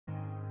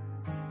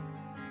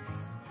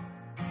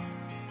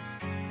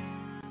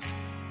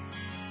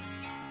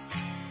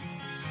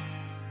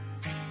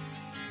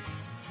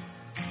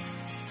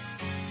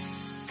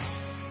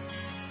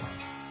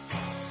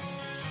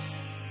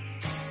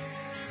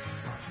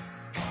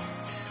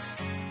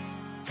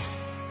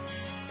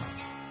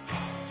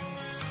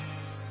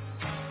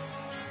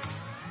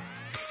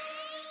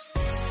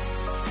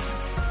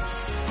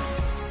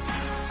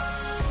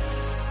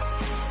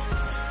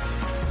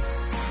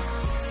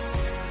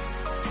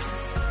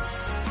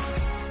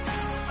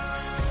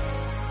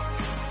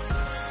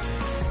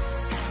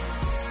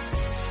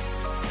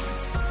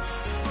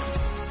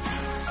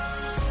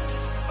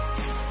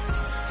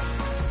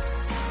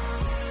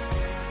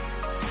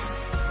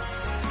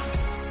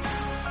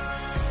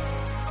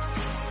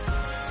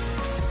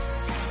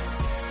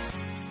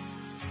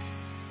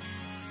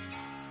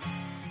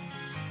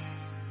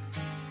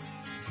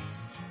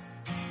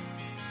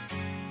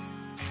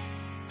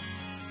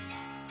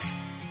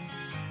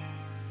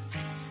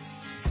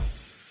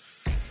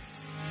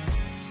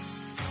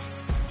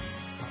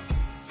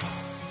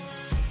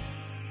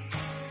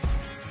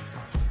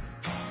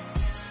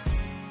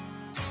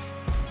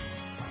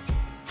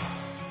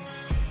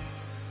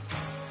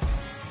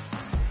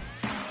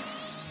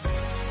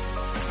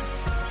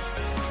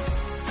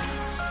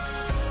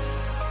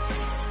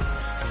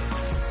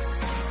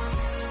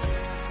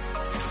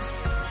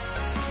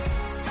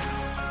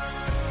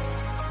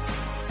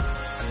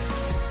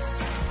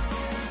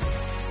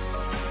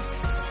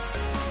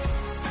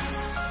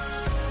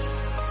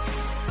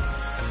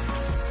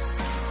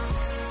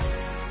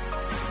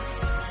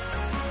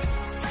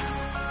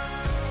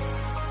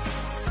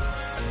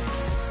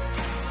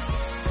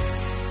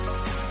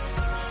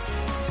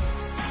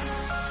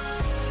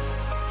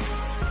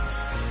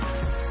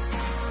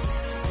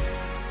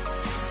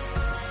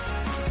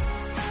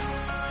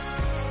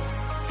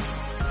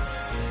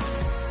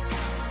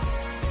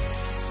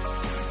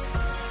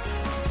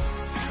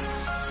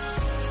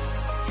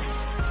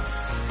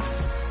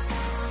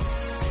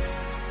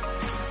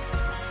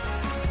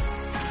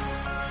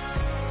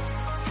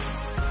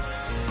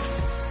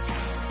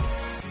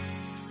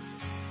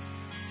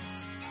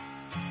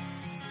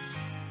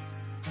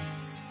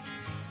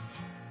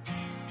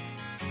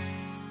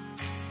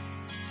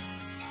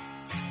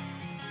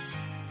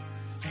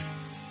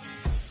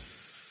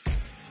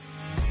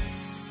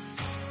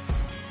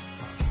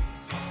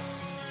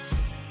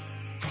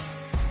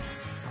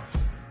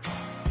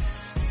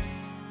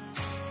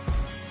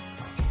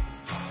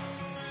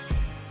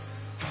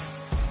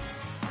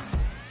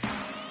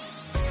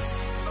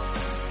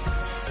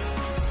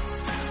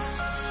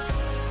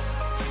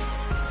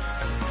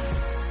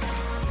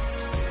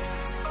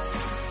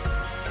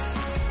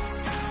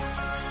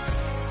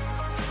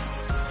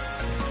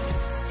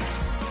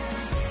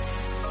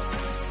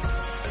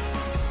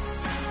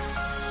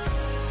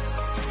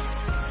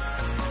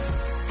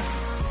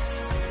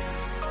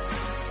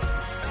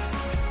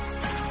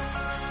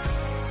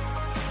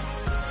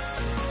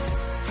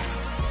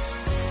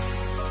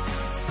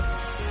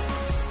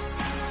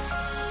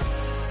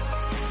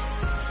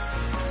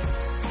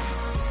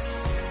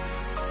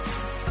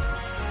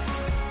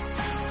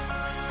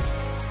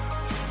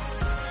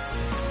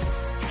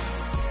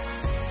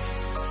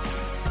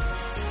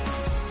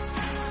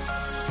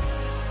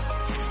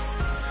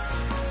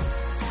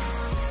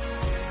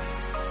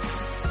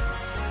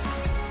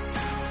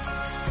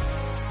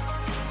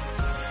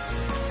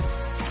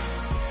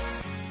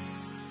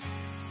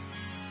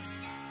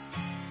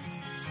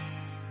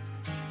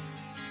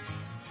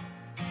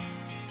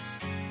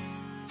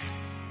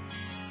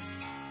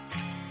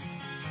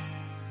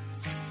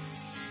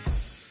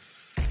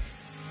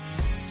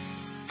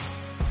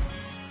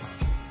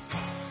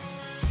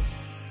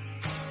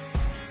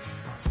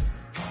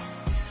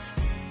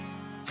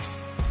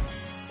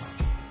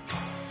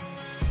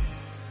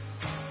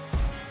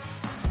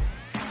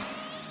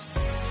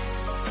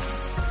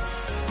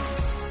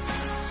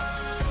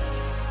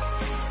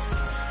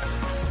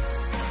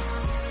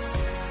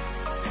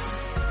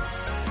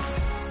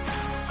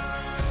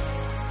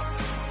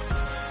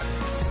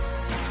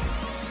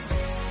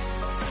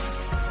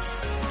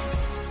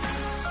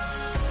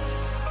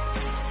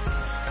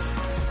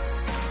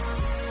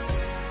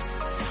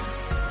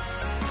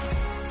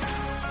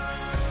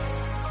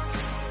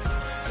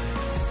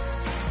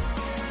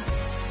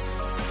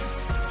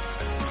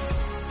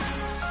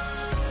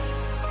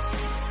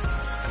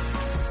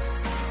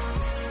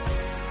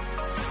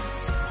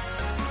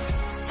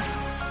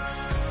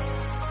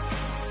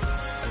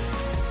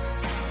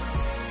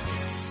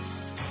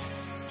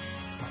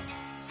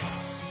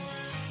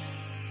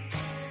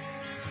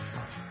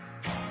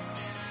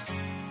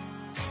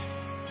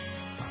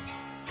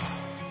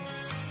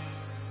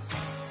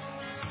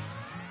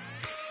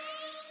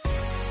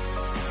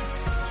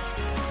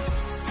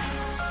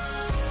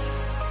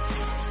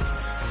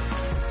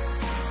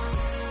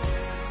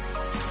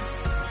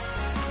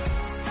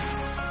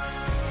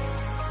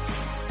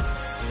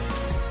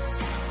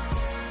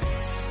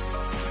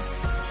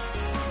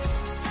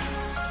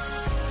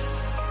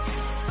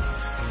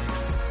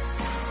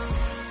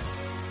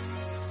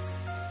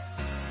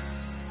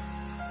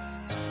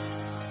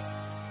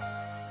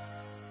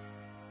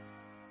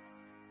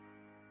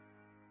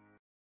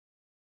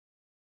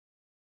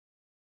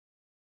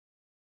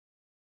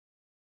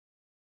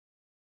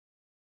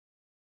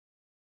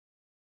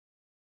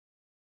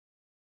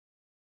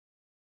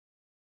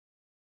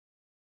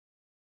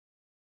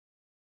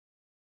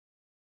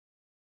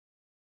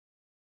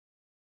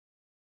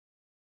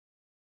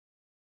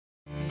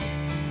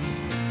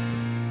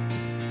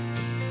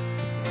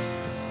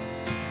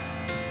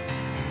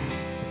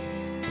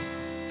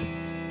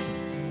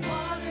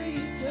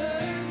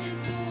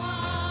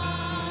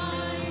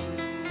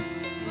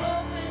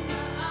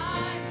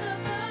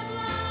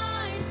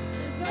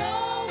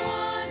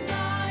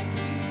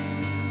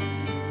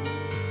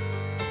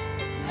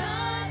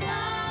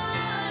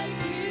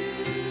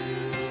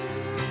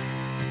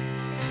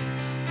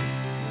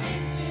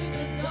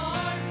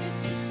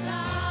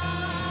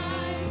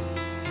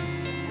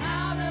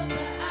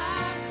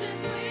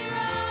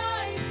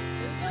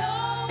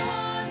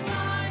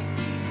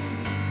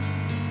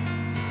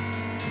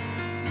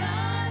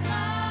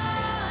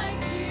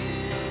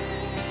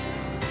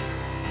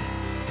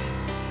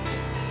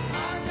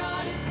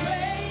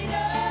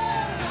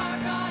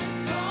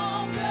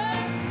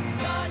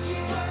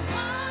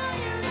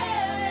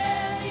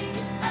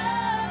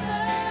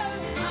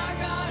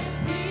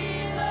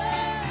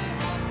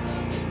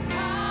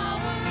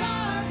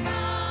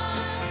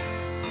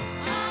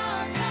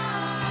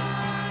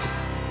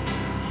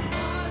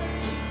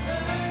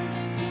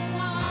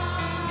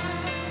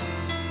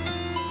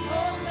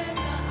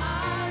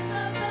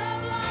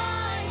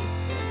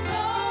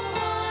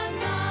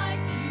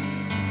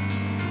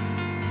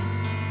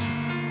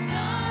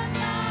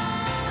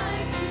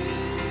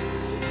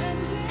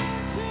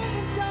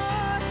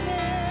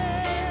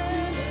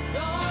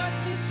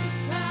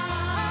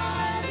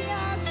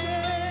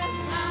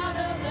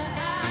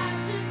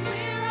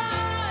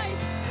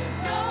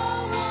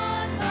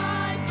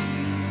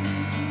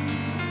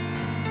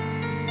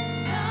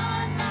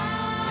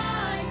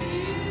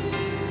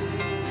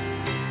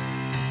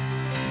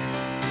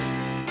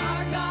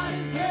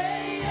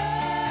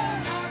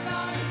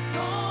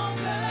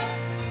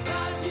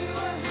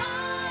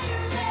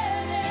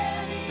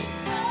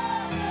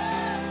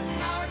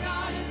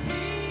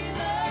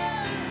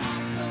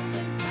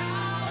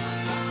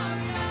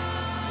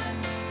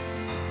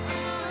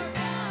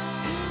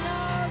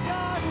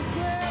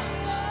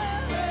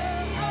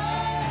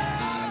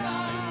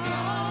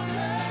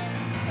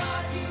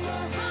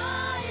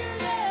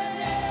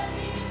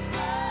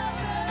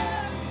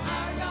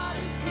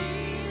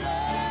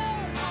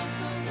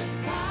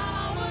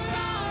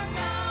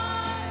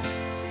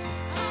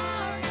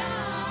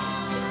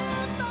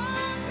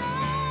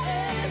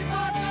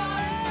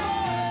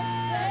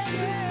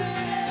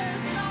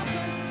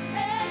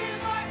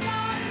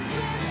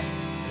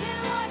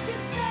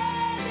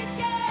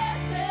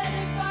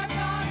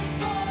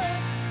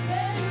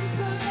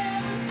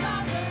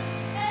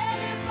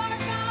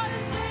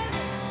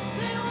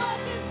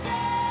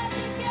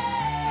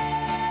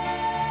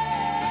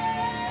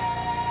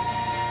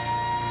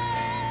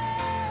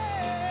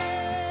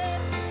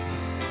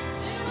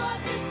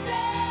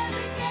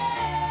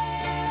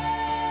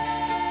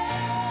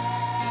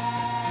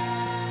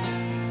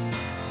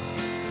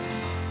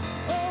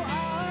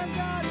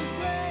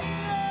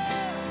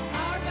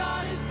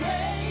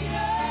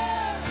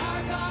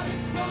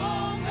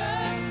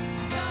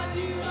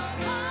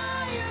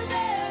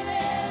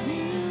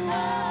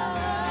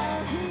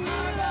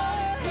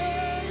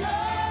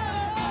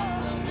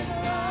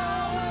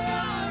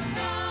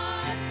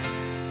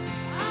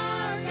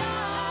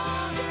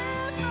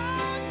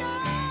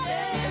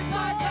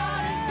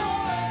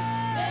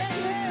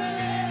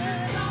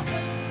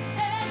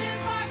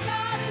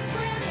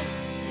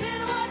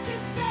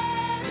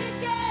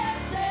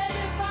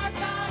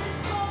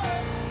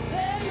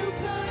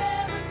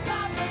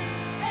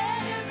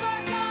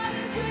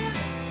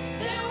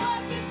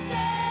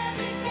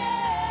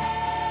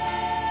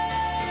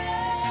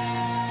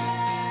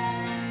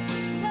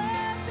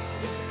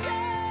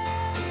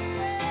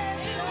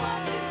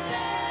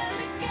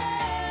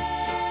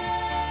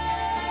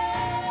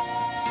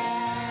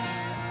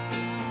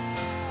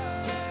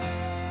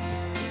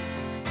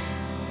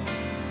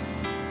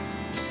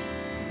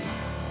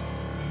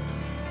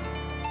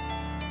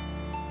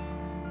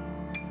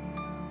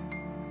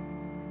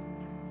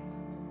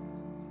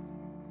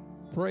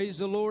Praise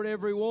the Lord,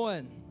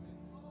 everyone.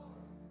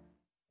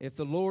 If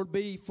the Lord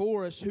be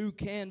for us, who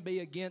can be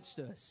against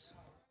us?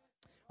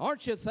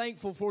 Aren't you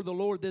thankful for the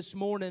Lord this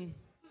morning?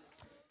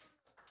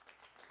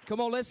 Come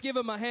on, let's give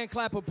him a hand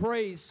clap of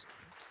praise.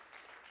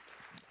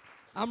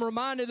 I'm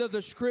reminded of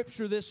the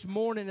scripture this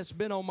morning. It's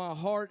been on my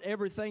heart.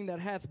 Everything that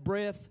hath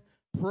breath,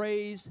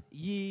 praise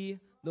ye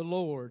the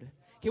Lord.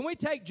 Can we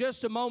take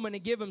just a moment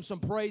and give him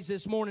some praise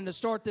this morning to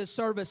start this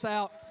service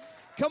out?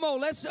 Come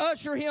on, let's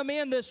usher him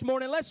in this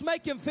morning. Let's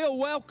make him feel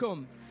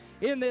welcome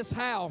in this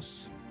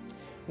house.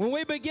 When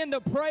we begin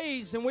to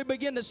praise and we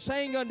begin to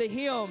sing unto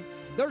him,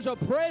 there's a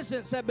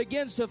presence that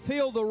begins to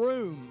fill the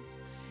room.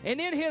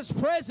 And in his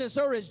presence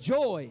there is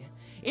joy.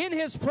 In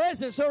his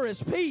presence there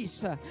is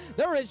peace.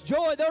 There is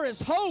joy. There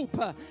is hope.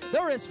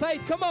 There is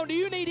faith. Come on, do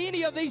you need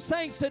any of these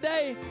things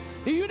today?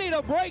 Do you need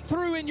a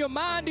breakthrough in your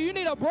mind? Do you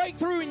need a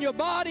breakthrough in your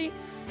body?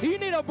 Do you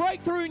need a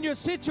breakthrough in your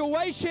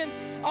situation?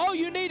 All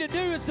you need to do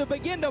is to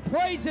begin to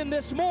praise him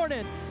this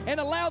morning and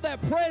allow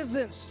that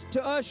presence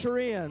to usher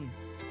in.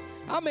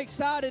 I'm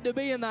excited to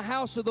be in the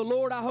house of the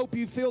Lord. I hope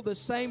you feel the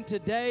same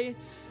today.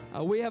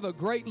 We have a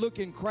great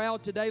looking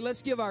crowd today.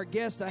 Let's give our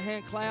guests a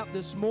hand clap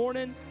this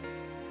morning.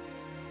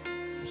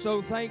 I'm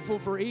so thankful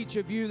for each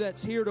of you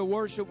that's here to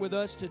worship with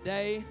us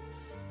today.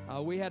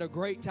 We had a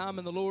great time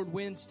in the Lord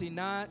Wednesday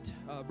night.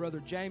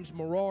 Brother James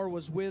Morar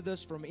was with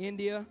us from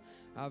India.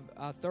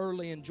 I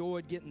thoroughly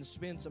enjoyed getting to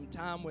spend some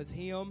time with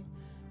him.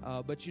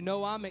 But you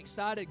know, I'm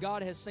excited.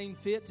 God has seen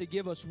fit to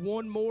give us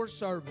one more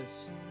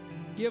service.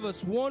 Give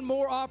us one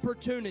more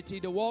opportunity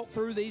to walk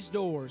through these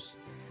doors.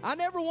 I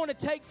never want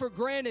to take for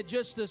granted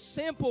just the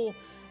simple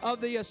of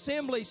the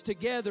assemblies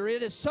together.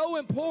 It is so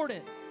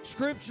important.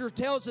 Scripture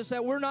tells us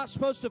that we're not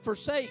supposed to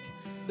forsake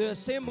the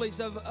assemblies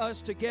of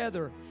us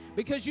together.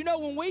 Because you know,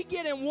 when we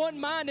get in one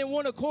mind and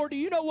one accord, do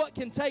you know what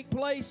can take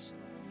place?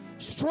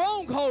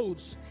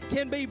 Strongholds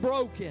can be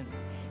broken.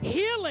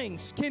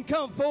 Healings can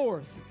come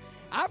forth.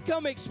 I've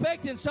come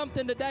expecting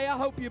something today. I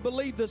hope you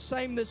believe the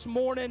same this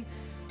morning.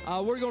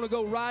 We're going to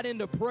go right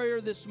into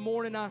prayer this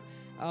morning.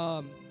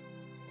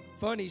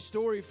 Funny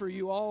story for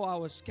you all. I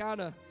was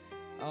kind of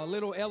a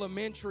little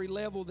elementary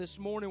level this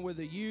morning with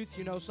the youth.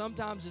 You know,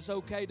 sometimes it's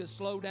okay to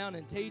slow down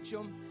and teach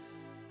them.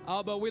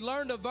 But we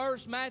learned a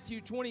verse,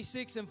 Matthew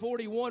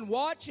 26:41.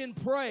 Watch and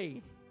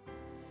pray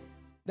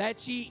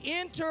that ye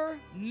enter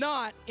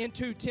not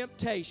into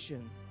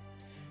temptation.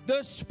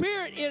 The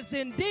spirit is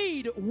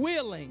indeed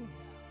willing,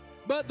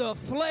 but the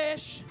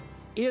flesh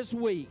is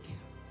weak.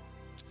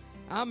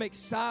 I'm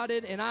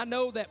excited, and I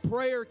know that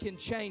prayer can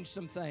change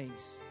some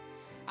things.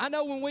 I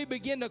know when we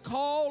begin to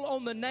call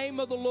on the name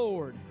of the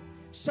Lord,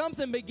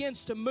 something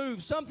begins to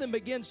move, something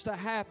begins to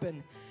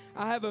happen.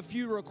 I have a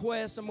few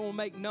requests I'm going to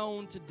make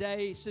known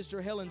today.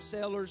 Sister Helen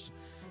Sellers,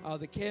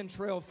 the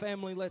Cantrell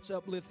family, let's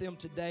uplift them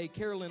today.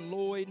 Carolyn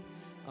Lloyd,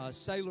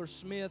 Sailor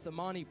Smith,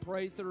 Amani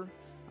Prather,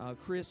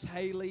 Chris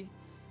Haley,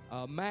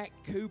 Mac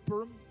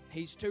Cooper.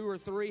 He's 2 or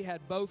 3,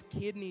 had both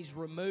kidneys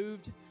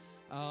removed.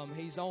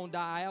 He's on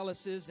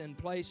dialysis and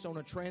placed on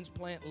a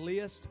transplant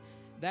list.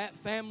 That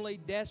family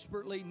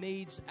desperately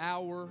needs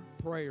our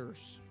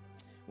prayers.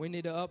 We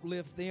need to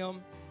uplift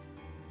them.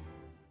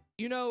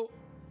 You know,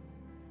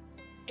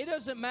 it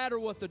doesn't matter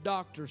what the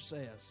doctor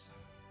says.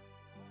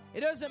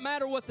 It doesn't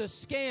matter what the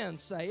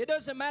scans say. It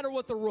doesn't matter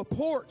what the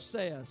report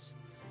says.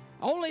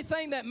 Only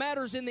thing that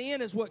matters in the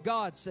end is what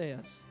God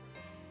says.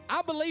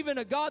 I believe in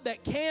a God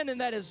that can and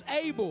that is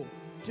able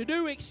to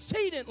do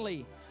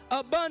exceedingly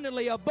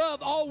abundantly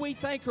above all we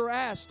think or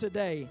ask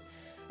today.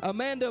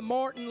 Amanda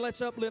Martin,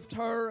 let's uplift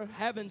her,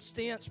 having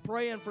stents,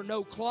 praying for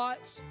no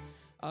clots.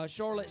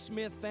 Charlotte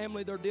Smith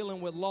family, they're dealing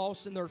with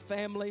loss in their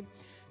family.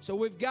 So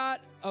we've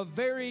got a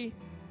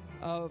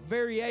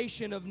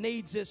variation of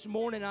needs this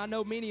morning. I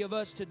know many of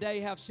us today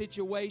have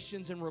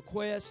situations and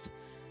requests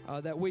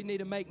that we need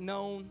to make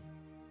known.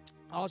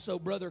 Also,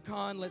 Brother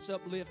Con, let's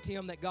uplift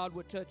him, that God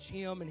would touch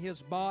him and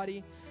his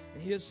body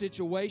and his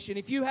situation.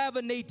 If you have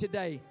a need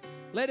today,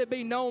 let it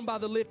be known by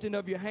the lifting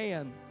of your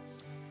hand.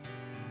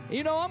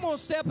 You know, I'm going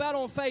to step out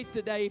on faith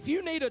today. If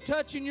you need a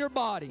touch in your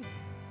body,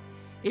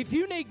 if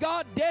you need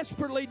God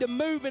desperately to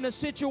move in a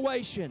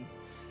situation,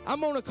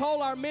 I'm going to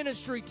call our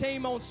ministry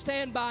team on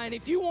standby. And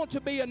if you want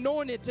to be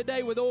anointed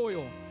today with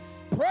oil,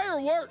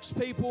 prayer works,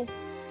 people.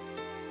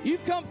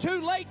 You've come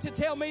too late to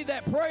tell me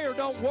that prayer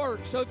don't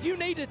work. So if you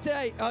need a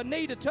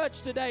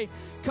touch today,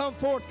 come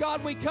forth.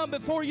 God, we come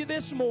before you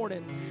this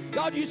morning.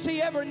 God, you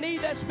see every need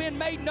that's been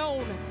made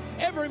known,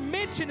 every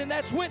mention and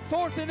that's went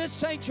forth in this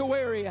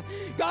sanctuary.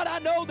 God, I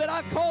know that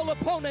I call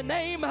upon a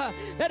name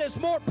that is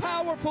more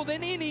powerful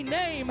than any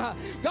name.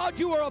 God,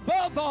 you are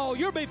above all.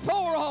 You're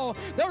before all.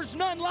 There's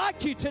none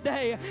like you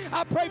today.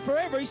 I pray for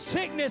every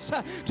sickness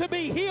to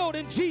be healed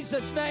in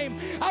Jesus' name.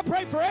 I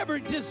pray for every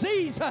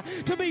disease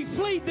to be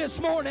fleed this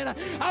morning.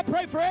 I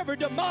pray for every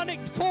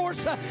demonic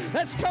force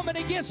that's coming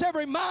against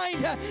every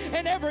mind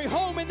and every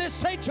home in this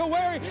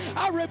sanctuary.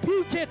 I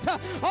rebuke it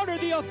under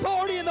the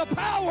authority and the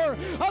power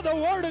of the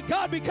Word of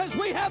God, because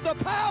we have the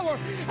power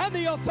and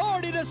the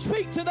authority to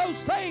speak to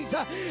those things,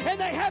 and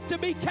they have to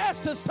be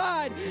cast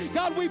aside.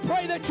 God, we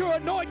pray that your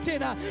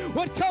anointing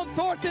would come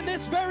forth in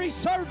this very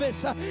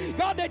service.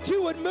 God, that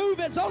you would move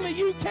as only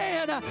you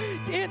can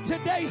in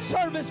today's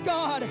service.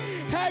 God,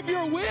 have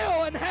your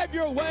will and have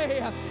your way.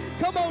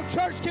 Come on,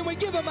 church, can we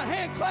give him a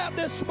hand clap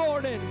this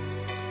morning?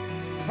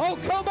 Oh,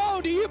 come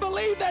on. Do you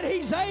believe that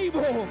he's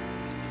able?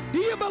 Do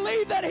you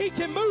believe that he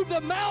can move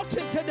the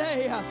mountain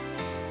today?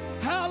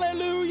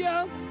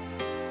 Hallelujah.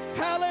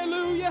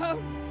 Hallelujah.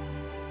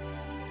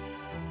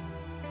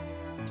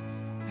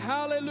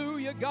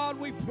 Hallelujah. God,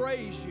 we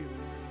praise you.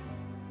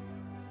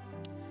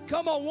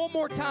 Come on, one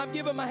more time.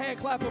 Give him a hand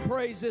clap of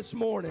praise this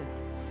morning.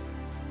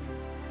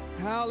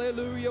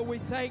 Hallelujah. We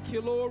thank you,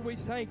 Lord. We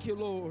thank you,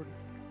 Lord.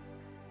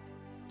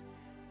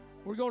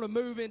 We're going to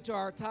move into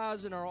our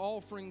tithes and our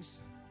offerings.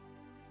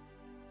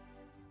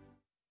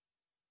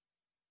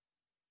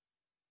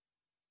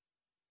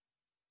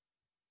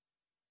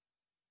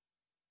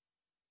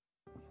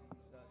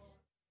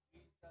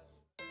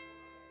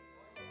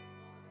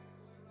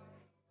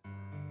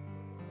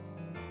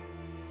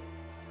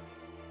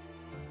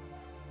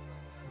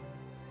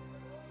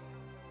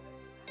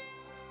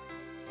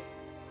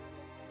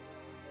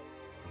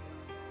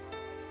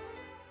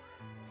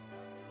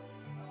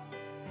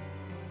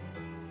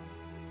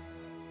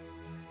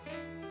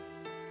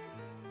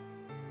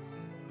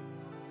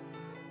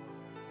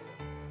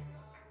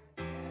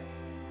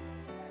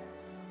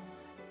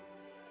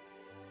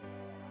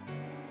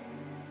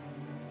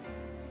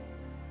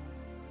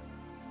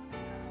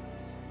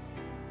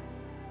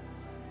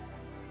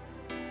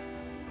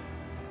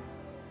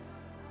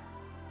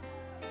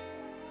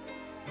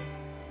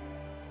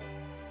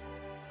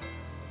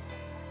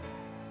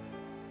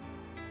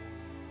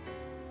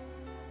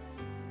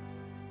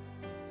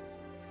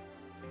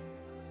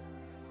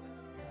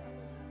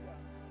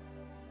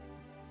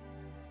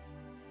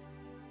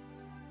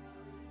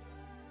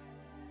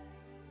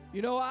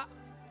 You know,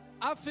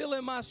 I feel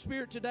in my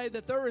spirit today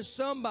that there is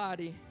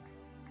somebody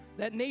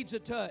that needs a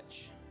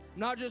touch. I'm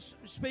not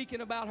just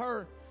speaking about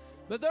her,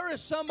 but there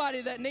is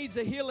somebody that needs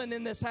a healing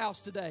in this house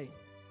today.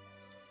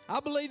 I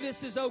believe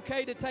this is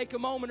okay to take a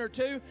moment or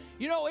two.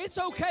 You know, it's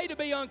okay to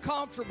be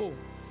uncomfortable.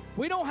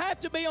 We don't have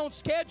to be on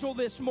schedule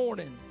this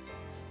morning.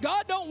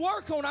 God don't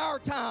work on our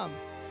time.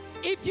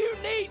 If you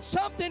need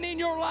something in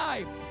your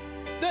life,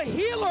 the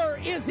healer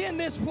is in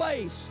this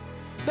place.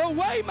 The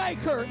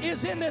waymaker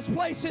is in this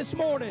place this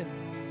morning.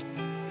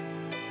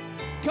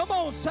 Come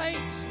on,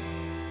 saints.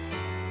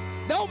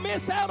 Don't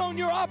miss out on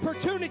your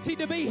opportunity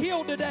to be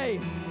healed today.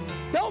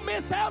 Don't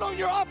miss out on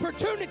your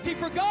opportunity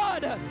for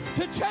God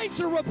to change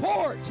the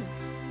report.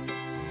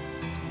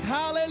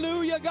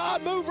 Hallelujah.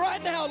 God, move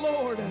right now,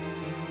 Lord.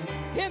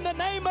 In the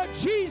name of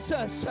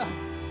Jesus.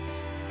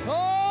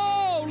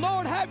 Oh,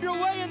 Lord, have your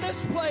way in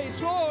this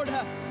place, Lord.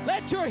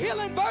 Let your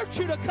healing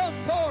virtue to come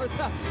forth.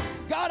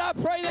 God, I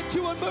pray that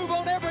you would move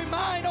on every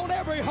mind, on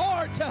every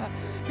heart.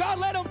 God,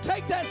 let them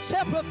take that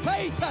step of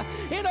faith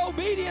in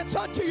obedience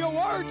unto your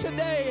word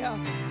today.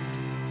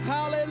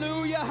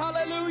 Hallelujah,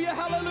 hallelujah,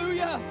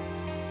 hallelujah.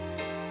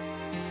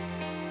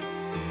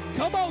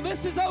 Come on,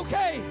 this is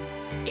okay.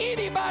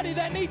 Anybody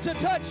that needs a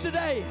touch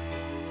today,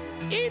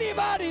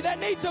 anybody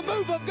that needs a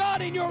move of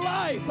God in your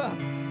life,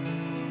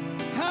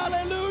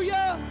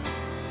 hallelujah.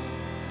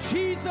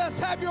 Jesus,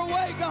 have your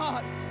way,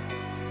 God.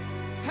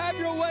 Have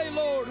your way,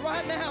 Lord,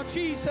 right now,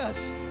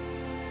 Jesus.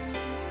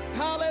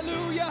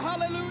 Hallelujah,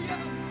 hallelujah.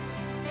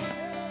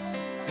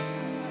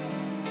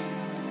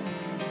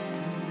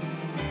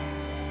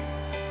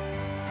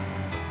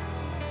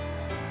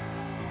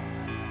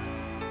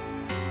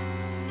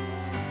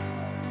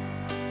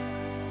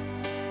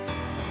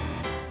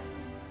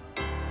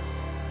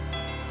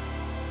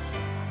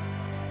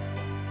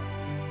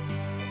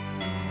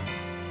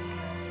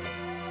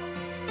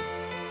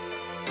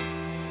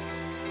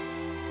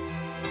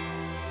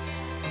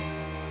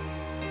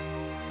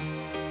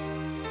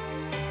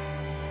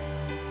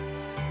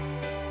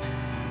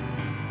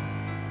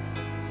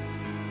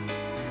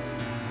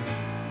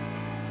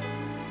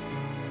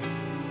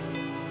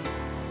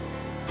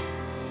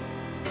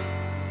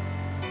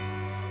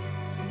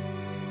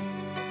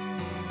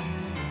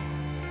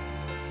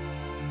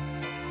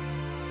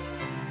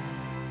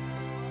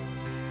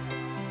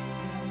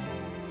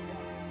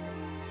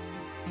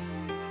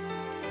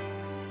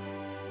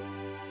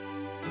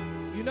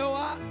 You know,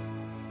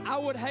 I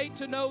would hate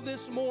to know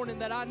this morning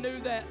that I knew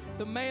that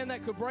the man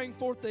that could bring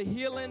forth the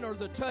healing or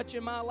the touch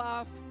in my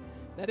life,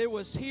 that it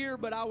was here,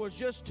 but I was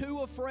just too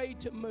afraid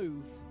to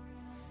move.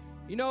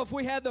 You know, if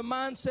we had the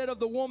mindset of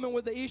the woman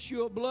with the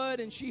issue of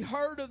blood and she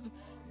heard of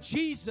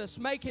Jesus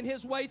making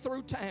his way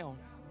through town,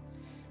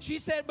 she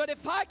said, but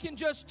if I can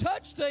just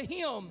touch the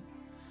hem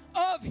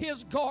of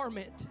his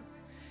garment.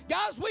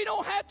 Guys, we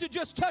don't have to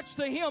just touch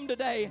the hem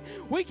today.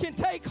 We can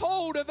take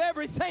hold of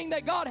everything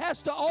that God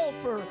has to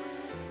offer.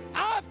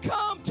 I've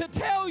come to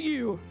tell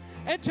you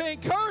and to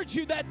encourage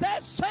you that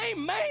that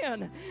same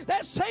man,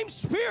 that same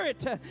spirit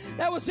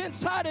that was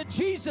inside of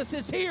Jesus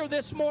is here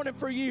this morning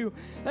for you.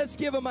 Let's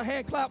give him a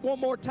hand clap one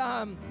more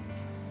time.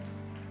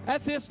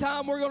 At this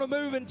time, we're going to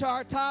move into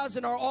our tithes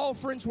and our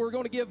offerings. We're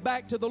going to give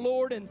back to the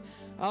Lord, and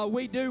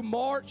we do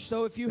March.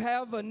 So if you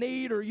have a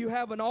need or you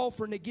have an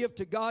offering to give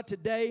to God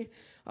today,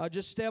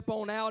 just step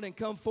on out and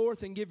come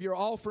forth and give your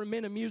offering.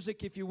 Men of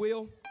music, if you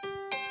will.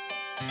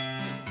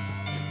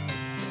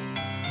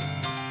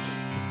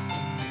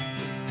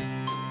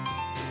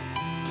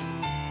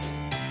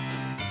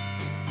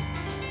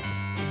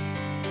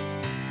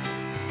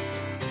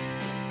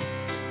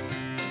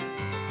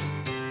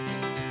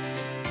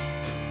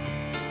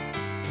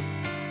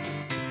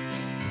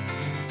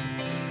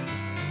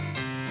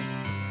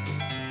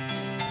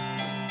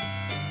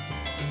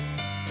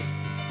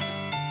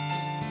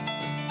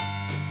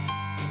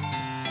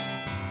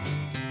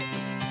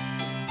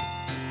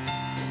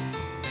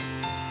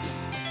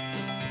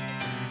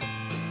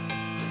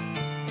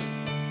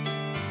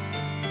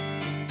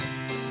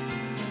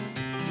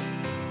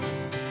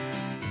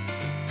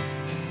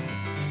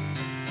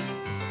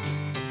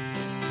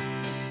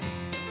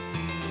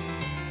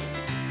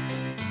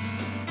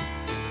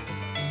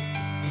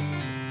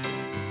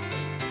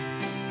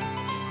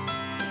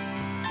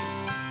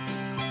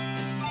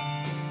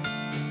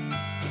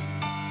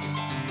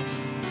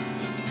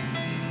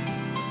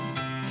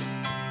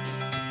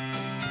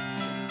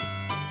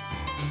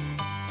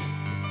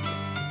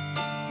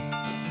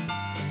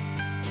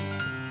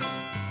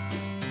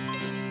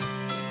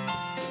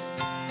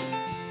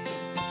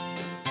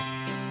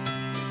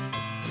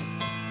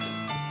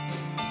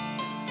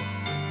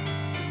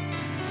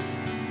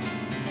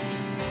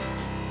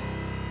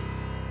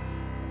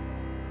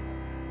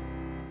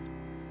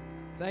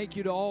 Thank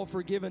you to all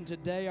for giving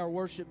today. Our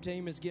worship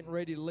team is getting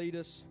ready to lead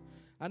us.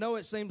 I know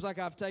it seems like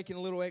I've taken a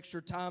little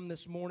extra time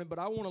this morning, but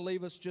I want to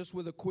leave us just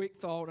with a quick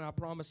thought, and I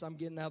promise I'm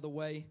getting out of the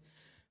way.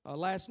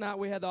 Last night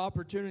we had the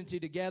opportunity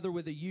to gather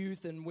with the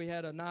youth, and we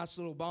had a nice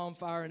little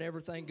bonfire and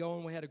everything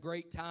going. We had a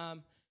great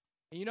time.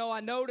 And you know, I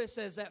noticed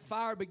as that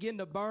fire began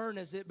to burn,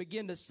 as it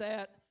began to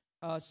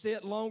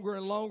sit longer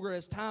and longer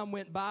as time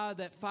went by,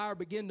 that fire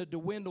began to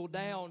dwindle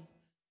down.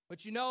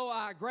 But you know,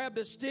 I grabbed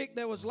a stick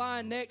that was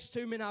lying next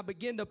to me, and I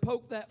began to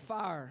poke that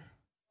fire.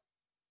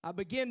 I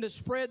began to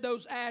spread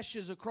those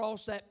ashes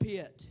across that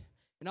pit.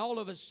 And all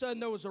of a sudden,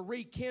 there was a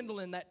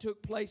rekindling that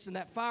took place, and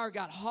that fire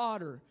got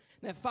hotter.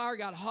 And that fire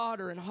got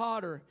hotter and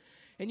hotter.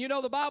 And you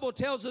know, the Bible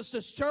tells us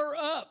to stir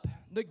up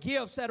the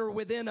gifts that are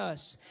within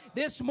us.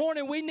 This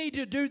morning, we need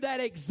to do that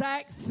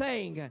exact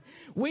thing.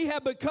 We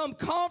have become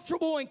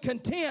comfortable and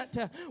content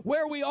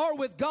where we are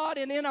with God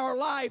and in our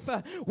life.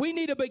 We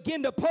need to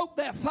begin to poke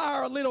that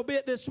fire a little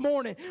bit this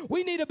morning.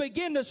 We need to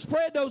begin to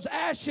spread those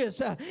ashes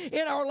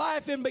in our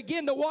life and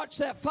begin to watch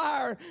that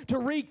fire to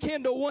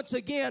rekindle once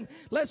again.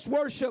 Let's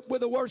worship with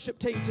the worship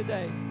team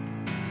today.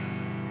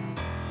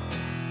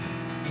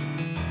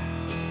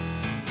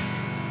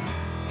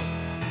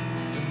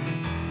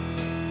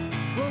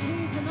 Well,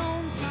 he's an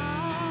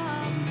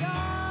on-time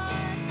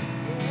God,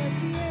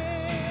 yes he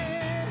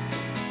is.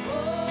 Oh,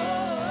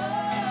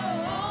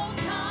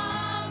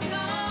 on-time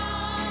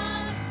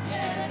God,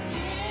 yes he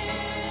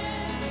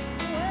is.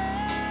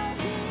 Well,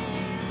 he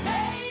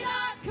may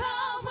not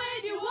come when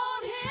you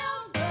want him,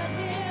 but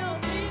he'll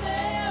be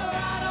there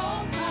right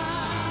on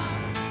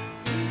time.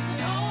 He's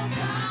an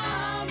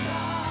on-time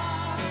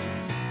God,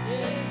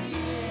 yes he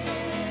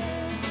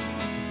is.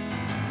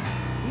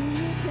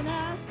 You can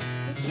ask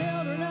the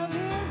children of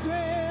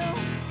Israel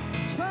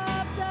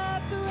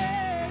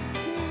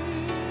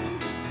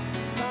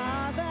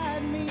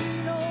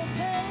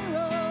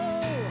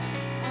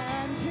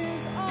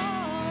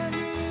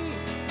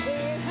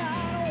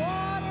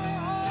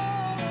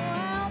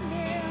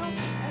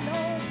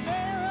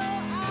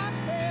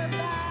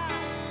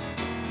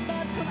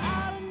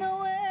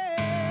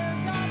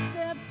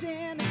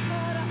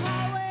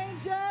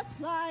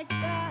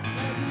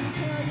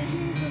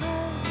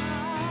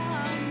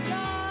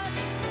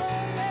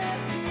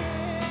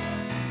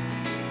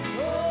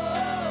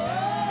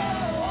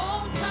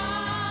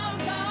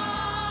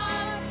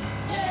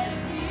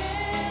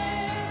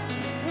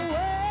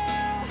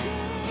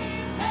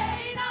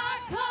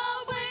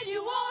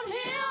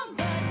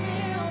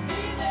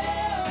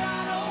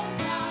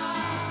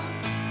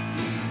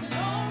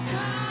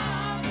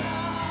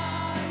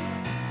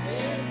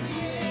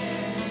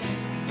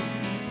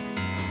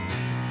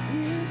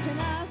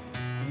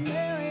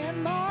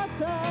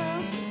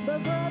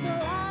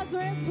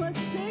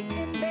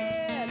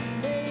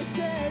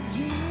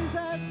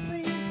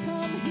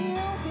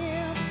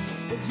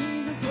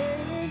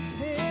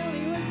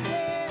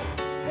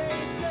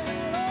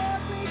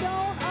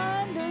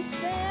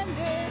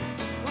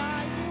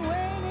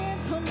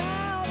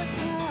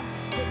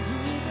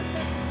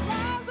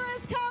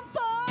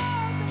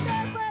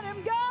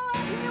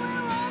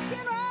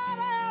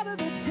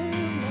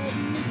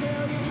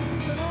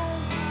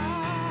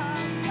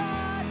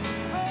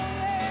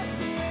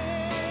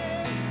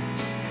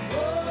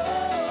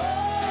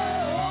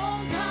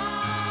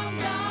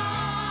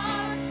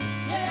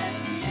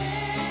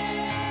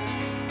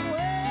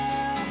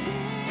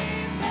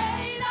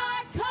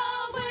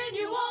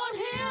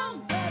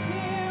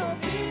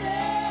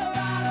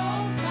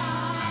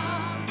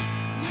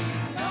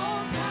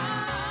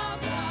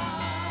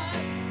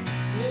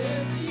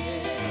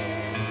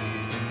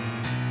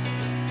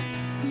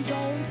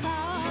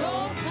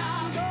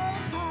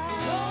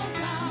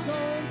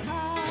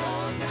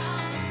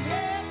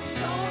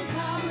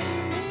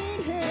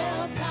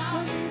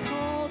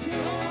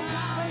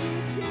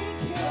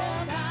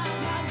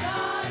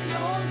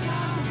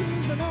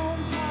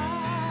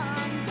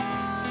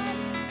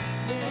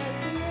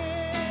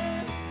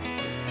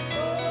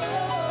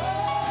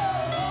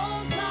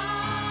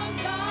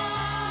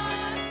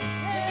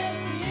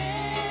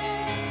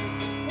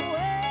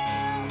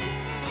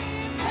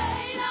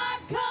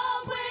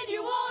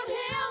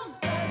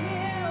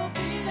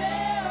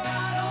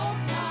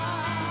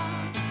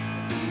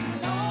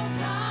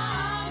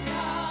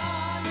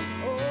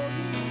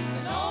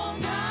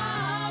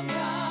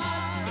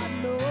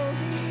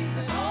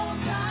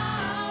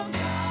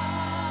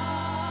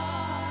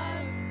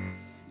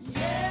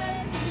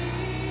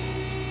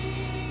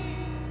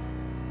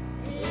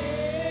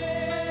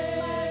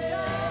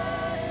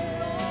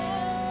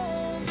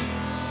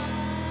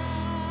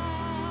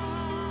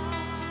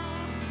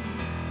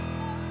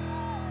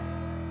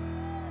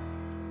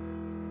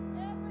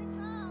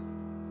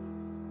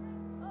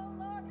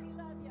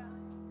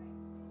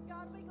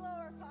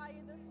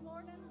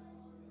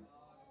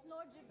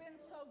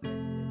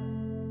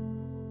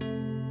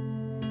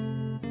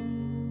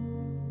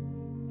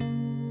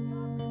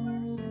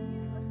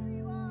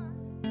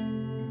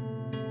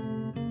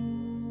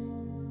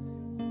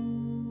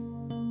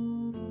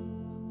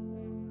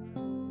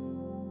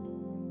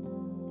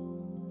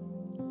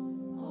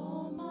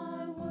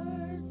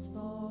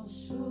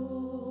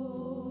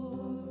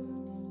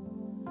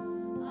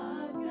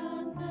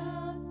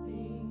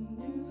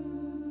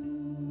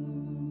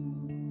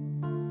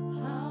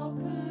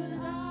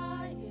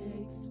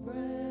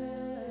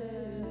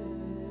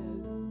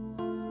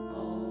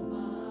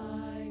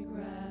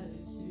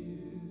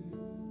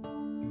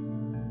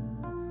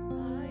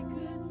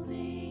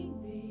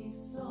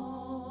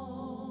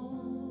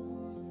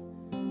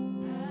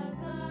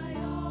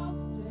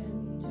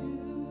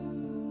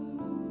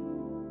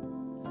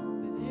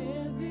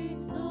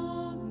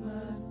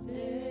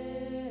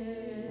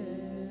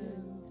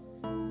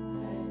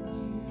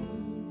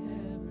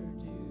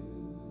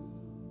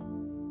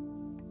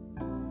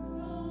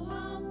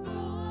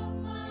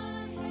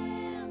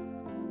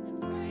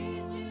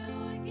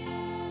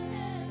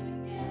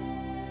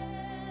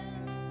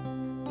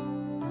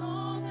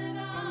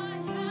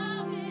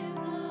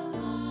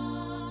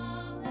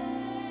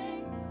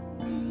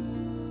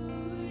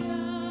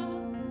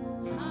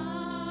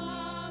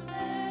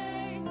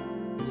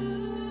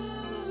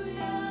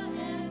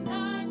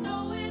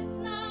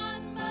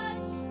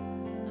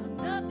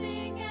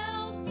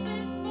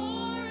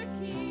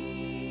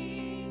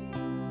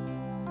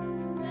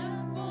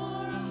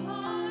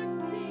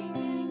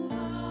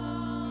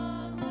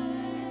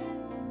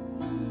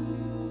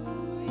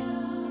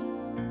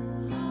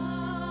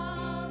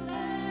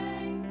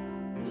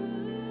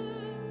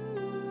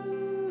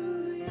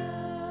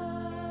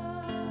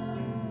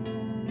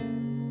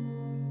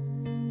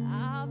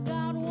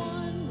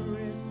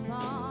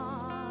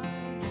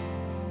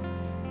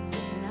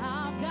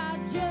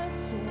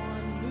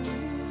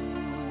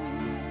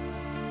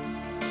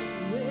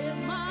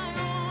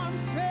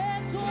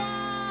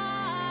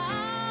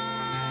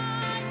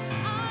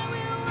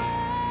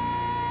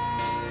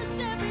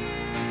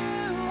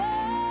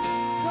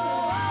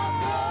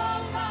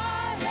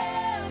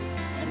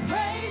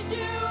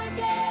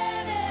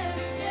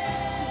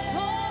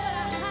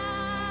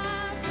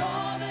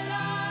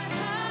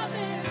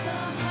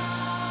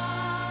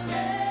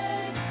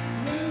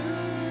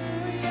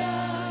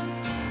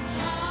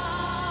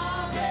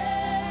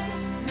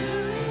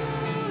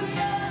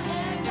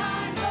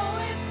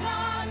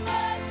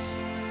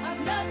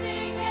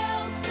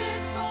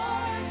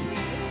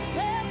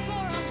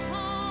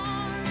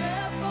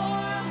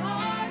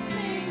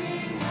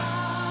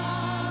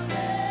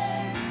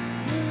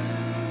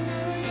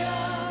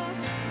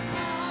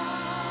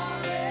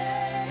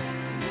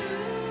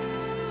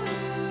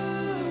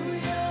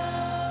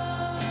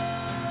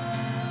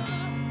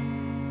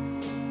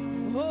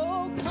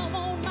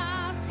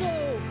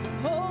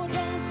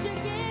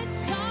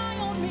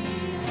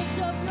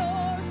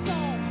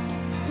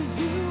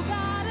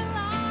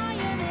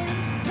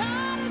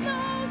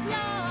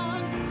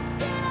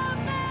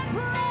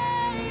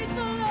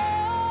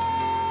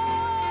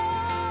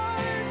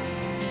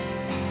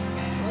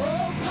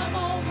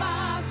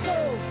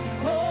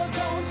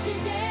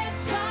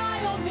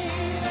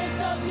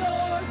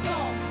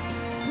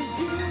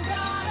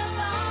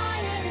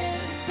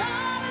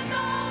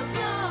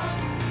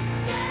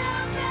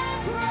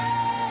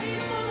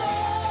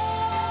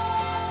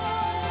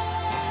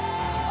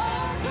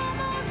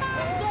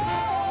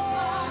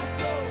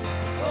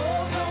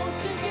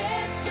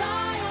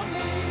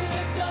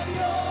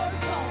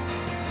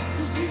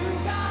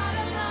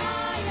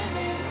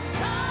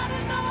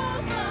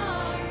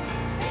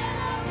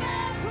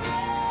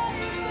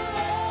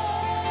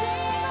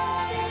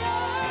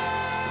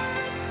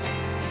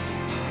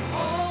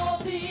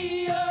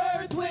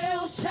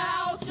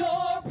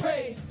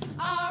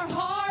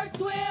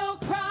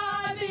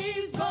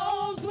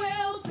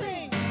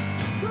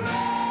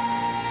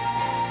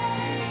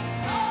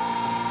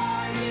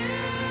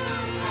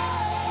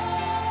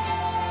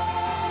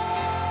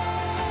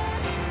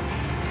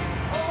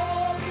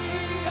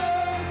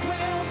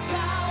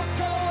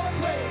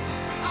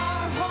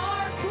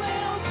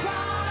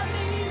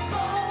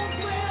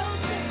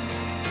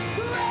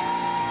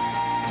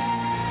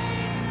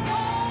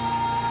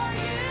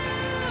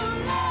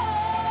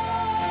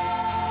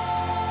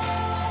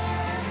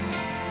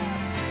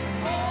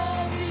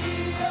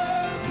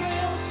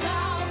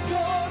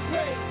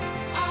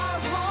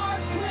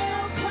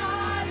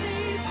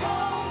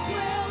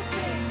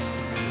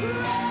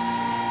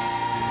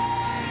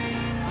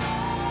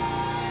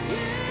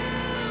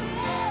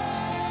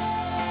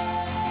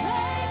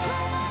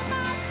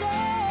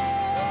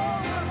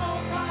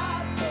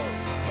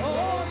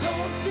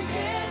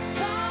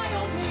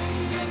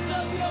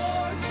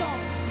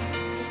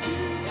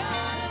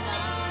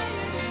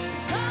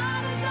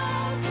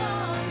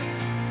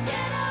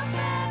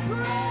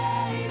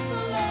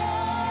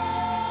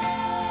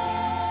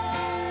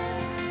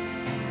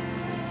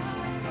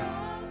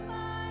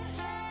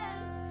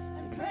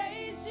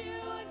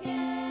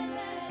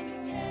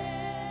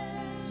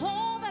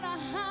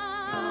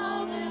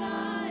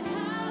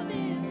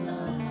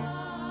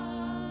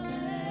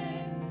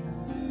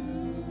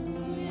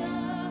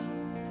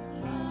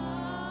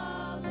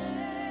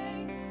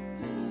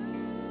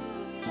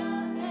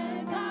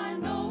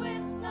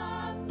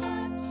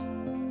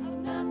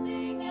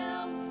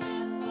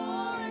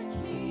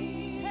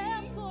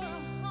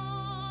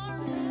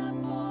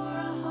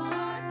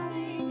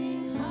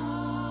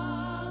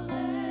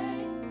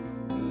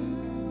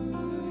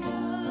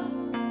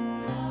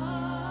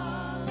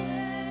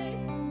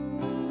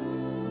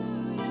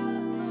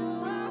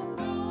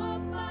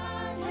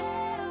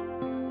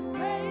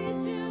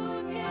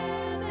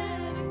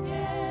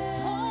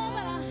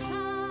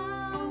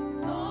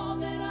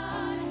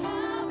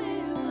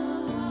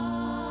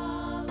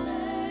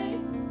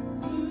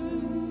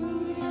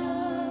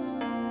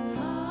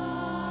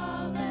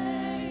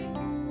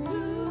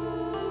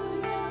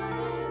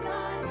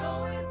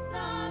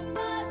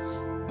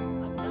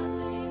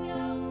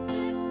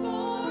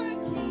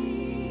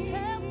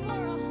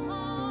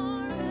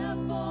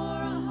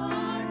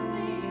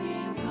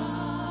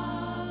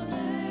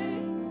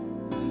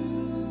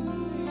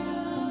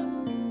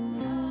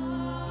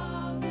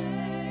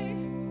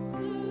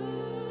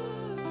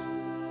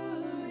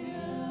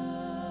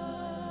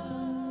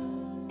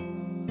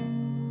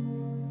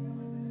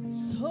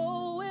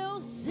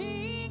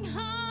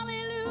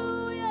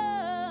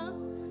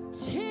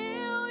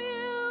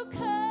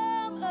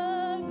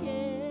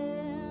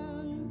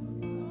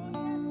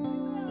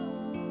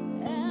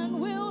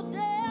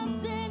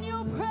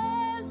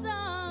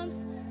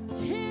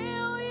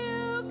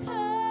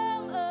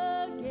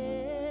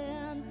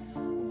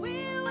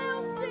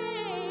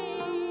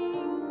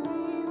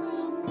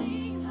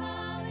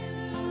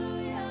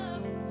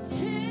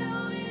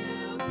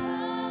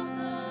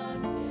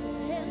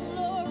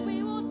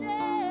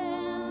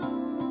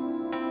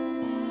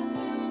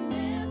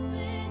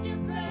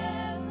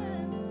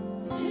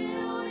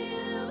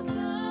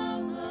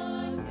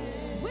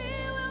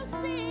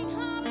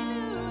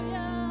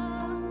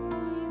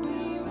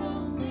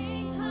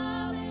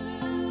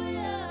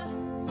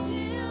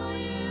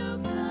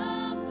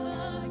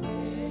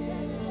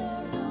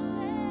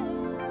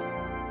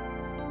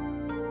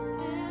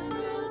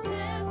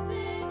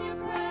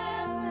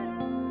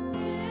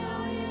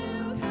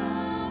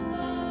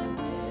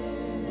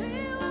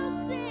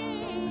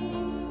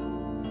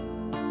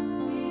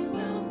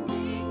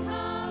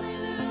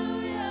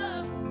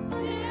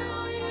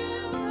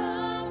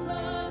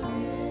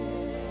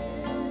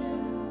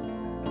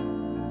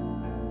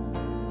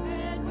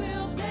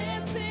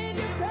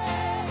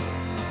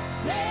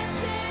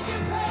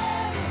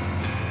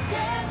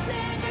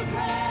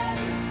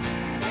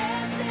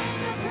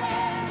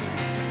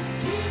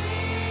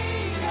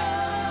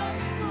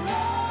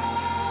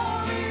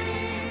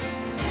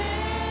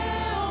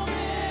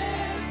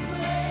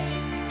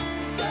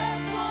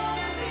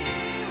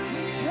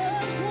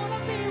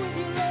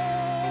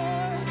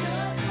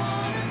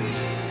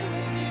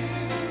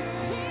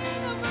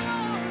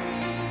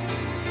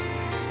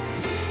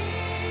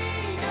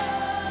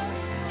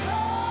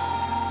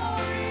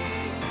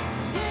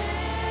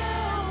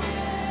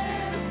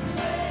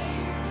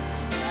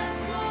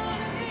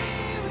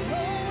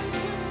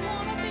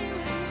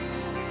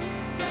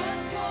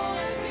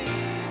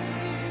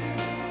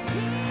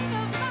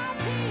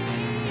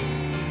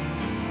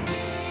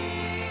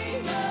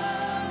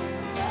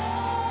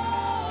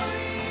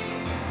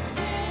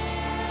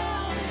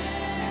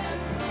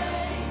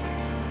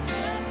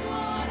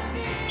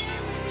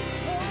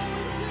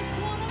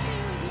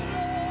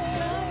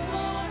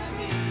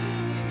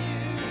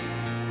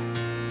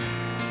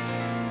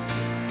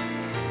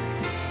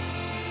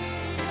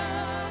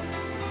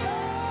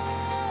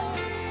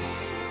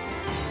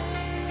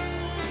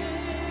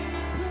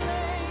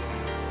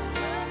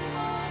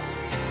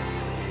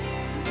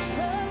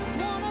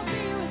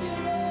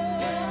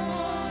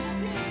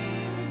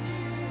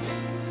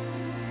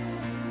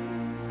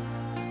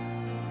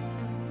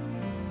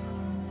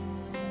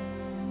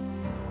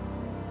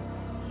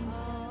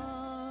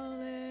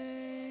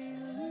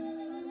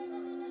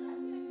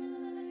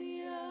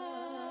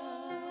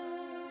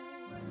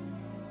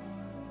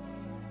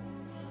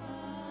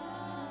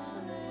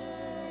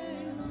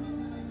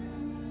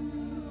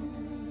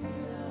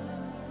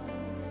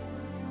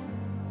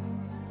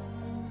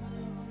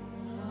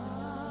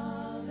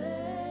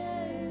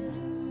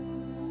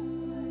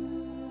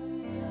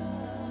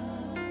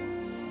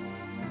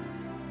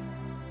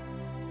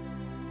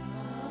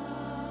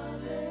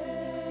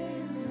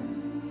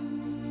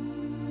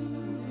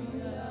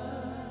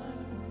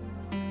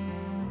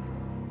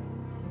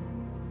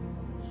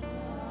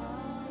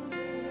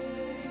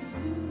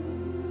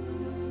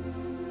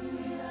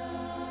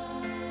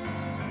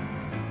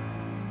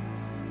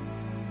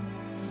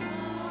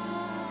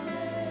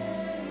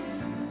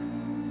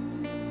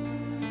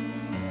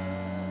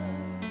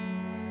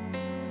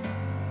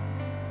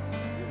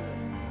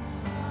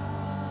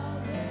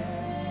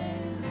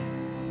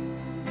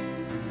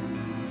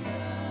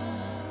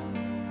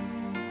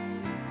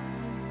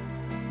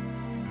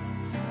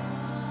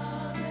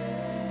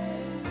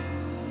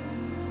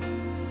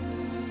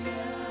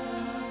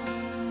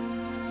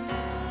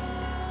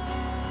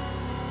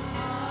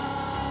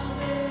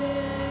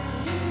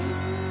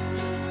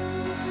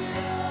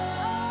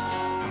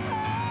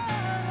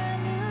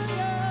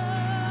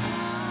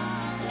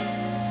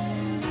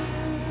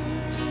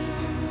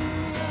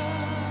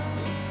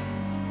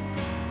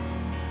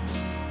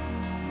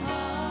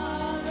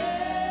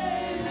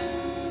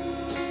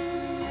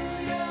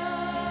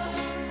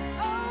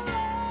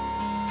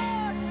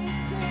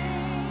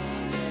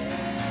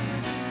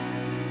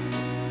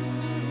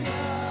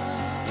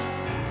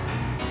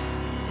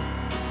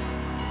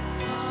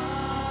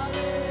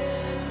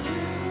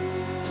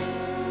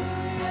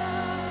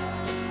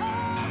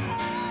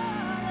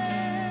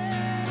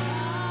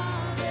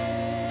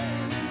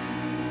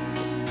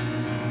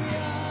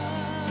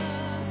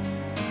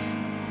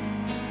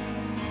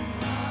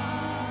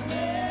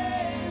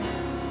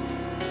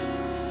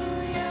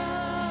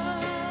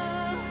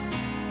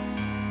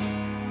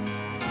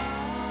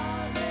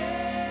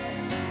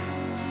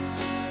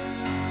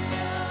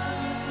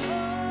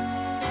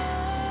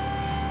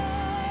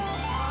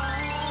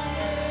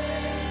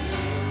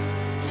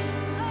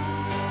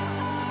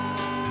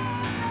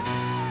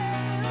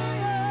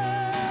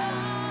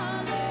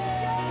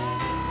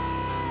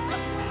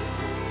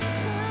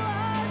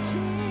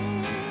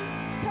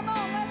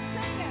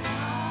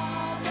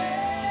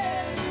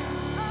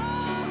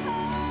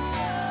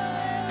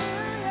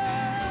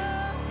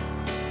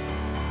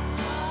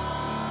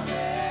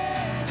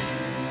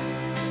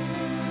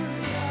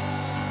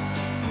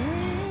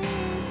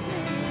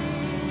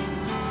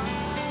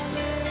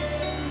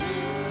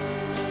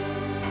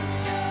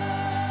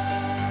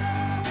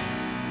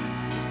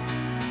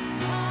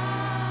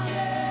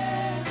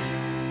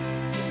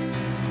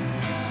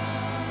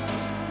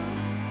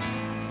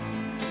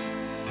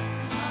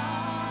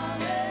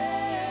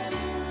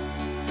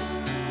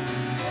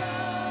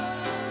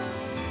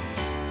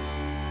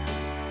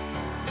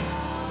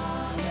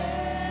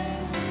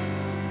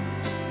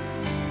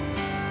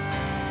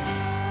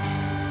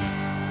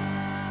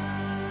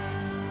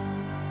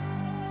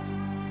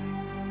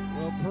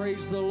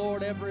Praise the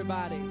Lord,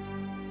 everybody.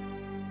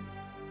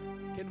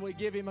 Can we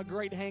give him a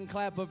great hand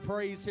clap of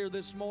praise here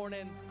this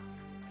morning?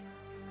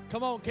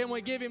 Come on, can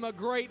we give him a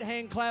great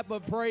hand clap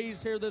of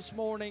praise here this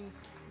morning?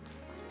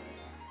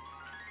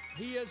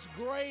 He is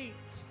great,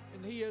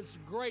 and he is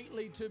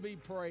greatly to be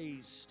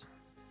praised.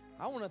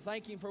 I want to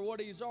thank him for what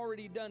he's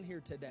already done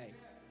here today.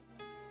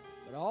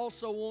 But I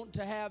also want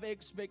to have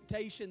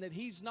expectation that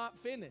he's not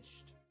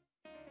finished,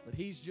 but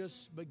he's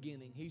just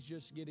beginning. He's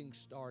just getting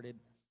started.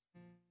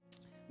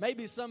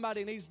 Maybe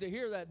somebody needs to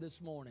hear that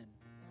this morning.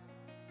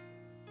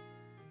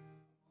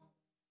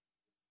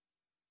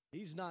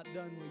 He's not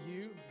done with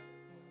you.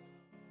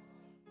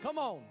 Come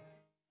on.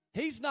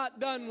 He's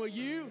not done with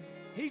you.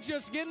 He's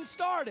just getting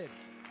started.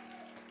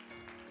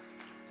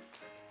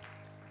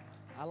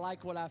 I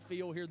like what I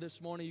feel here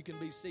this morning. You can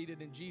be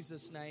seated in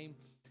Jesus' name.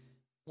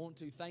 I want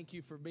to thank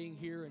you for being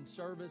here in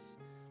service.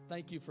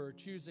 Thank you for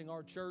choosing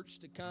our church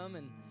to come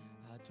and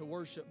to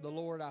worship the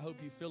Lord. I hope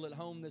you feel at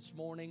home this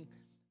morning.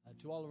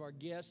 To all of our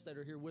guests that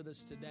are here with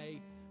us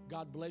today,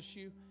 God bless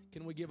you.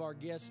 Can we give our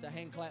guests a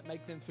hand clap,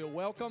 make them feel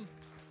welcome?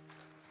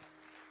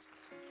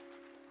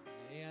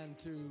 And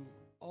to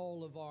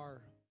all of our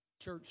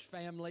church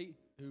family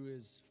who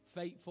is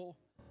faithful,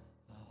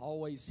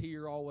 always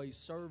here, always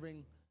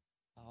serving,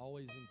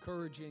 always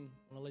encouraging.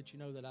 I want to let you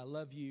know that I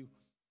love you.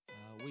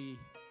 We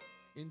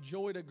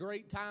enjoyed a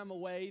great time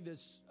away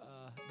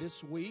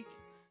this week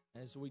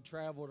as we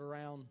traveled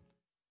around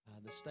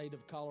the state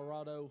of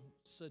Colorado.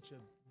 Such a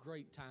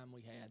great time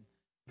we had.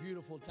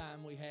 Beautiful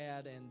time we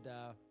had, and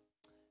I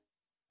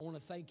want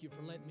to thank you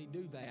for letting me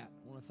do that.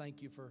 I want to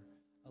thank you for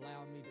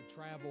allowing me to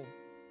travel.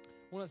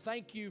 I want to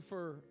thank you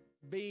for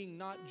being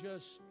not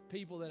just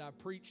people that I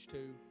preach to.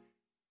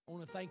 I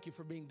want to thank you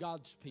for being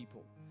God's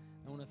people.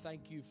 I want to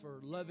thank you for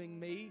loving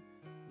me,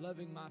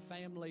 loving my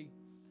family.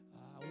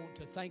 I want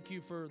to thank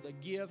you for the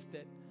gift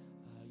that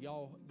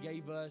y'all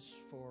gave us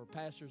for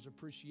Pastor's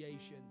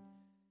Appreciation.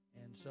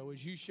 And so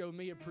as you show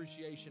me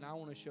appreciation, I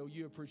want to show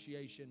you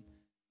appreciation.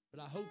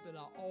 But I hope that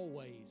I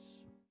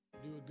always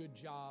do a good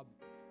job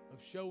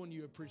of showing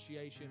you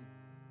appreciation.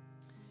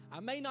 I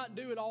may not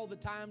do it all the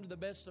time to the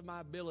best of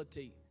my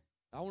ability.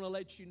 I want to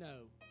let you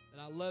know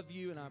that I love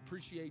you and I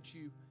appreciate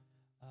you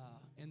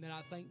and that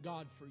I thank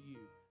God for you.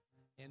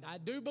 And I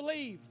do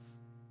believe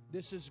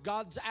this is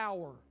God's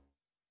hour.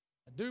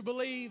 I do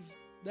believe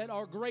that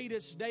our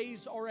greatest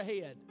days are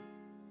ahead.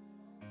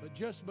 But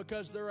just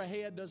because they're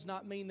ahead does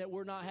not mean that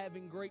we're not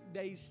having great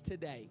days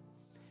today.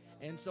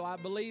 And so I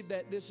believe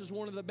that this is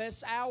one of the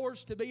best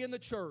hours to be in the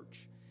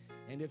church.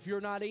 And if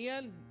you're not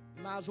in,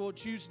 you might as well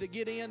choose to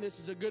get in. This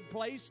is a good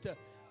place to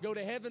go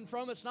to heaven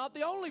from. It's not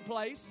the only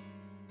place,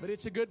 but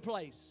it's a good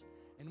place.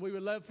 And we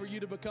would love for you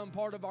to become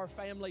part of our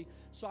family.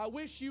 So I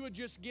wish you would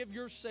just give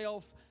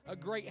yourself a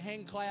great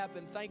hand clap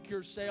and thank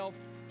yourself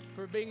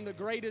for being the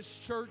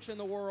greatest church in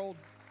the world.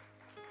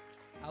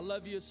 I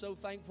love you, so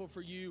thankful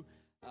for you.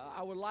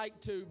 I would like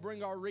to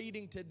bring our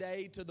reading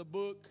today to the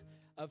book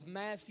of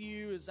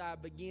Matthew as I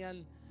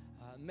begin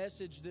a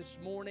message this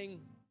morning.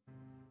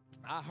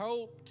 I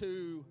hope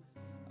to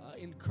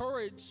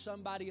encourage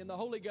somebody in the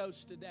Holy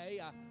Ghost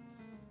today.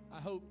 I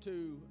hope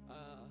to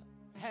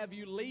have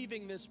you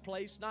leaving this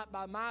place, not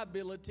by my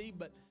ability,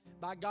 but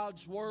by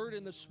God's Word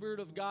and the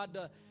Spirit of God,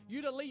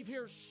 you to leave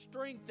here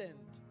strengthened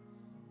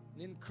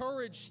and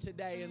encouraged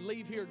today and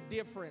leave here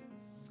different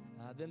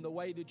than the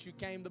way that you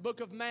came. The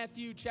book of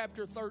Matthew,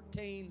 chapter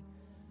 13.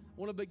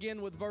 I want to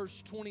begin with verse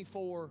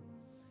 24.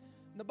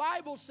 The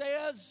Bible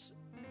says,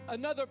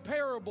 another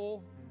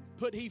parable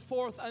put he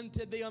forth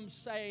unto them,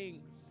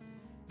 saying,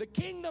 the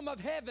kingdom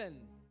of heaven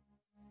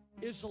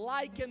is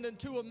likened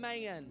unto a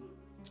man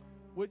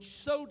which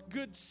sowed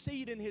good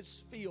seed in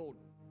his field.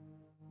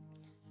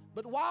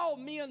 But while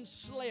men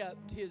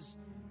slept, his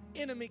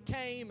enemy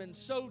came and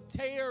sowed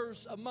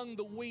tares among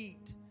the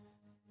wheat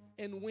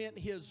and went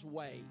his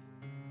way.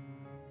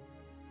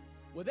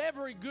 With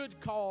every good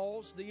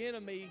cause, the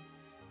enemy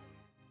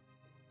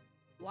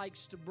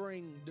likes to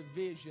bring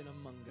division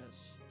among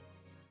us.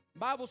 The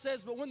Bible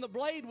says, but when the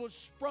blade was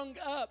sprung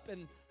up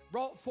and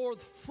brought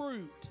forth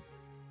fruit,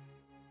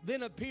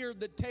 then appeared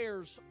the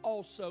tares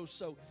also.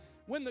 So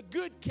when the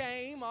good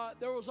came,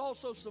 there was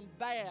also some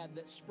bad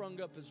that sprung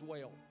up as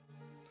well.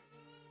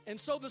 And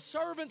so the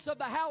servants of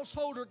the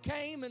householder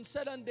came and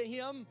said unto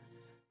him,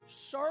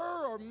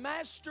 Sir or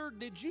Master,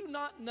 did you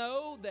not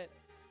know that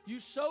you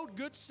sowed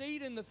good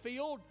seed in the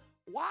field?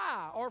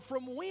 Why, or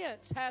from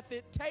whence hath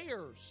it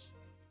tares?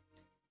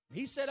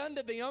 He said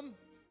unto them,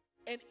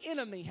 An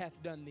enemy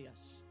hath done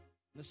this.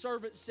 And the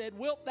servant said,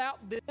 Wilt thou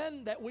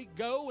then that we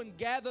go and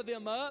gather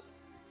them up?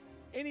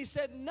 And he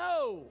said,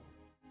 No,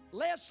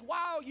 lest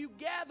while you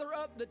gather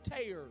up the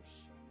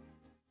tares,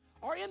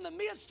 or in the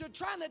midst of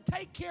trying to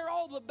take care of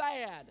all the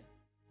bad,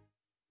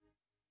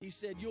 he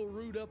said, you'll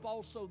root up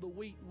also the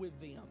wheat with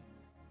them.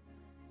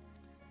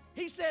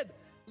 He said,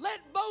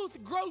 let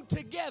both grow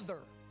together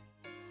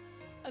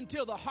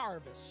until the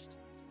harvest.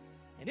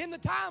 And in the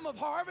time of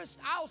harvest,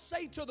 I'll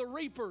say to the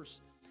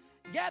reapers,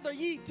 gather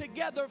ye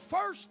together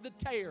first the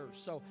tares.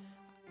 So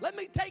let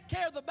me take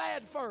care of the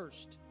bad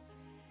first.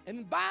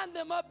 and bind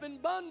them up in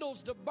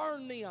bundles to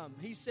burn them.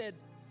 He said,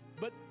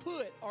 but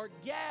put or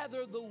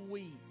gather the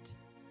wheat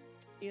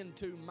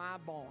into my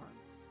barn.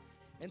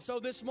 And so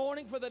this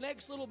morning, for the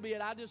next little bit,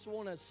 I just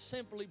want to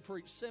simply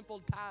preach. It's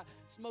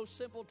the most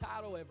simple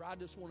title ever. I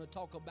just want to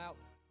talk about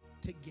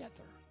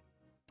together.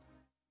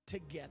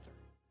 Together.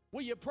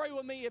 Will you pray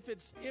with me if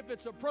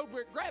it's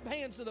appropriate? Grab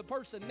hands of the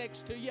person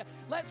next to you.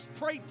 Let's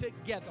pray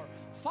together.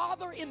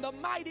 Father, in the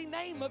mighty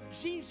name of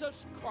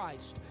Jesus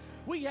Christ,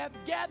 we have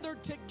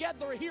gathered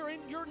together here in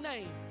your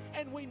name,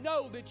 and we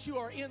know that you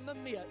are in the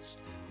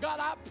midst. God,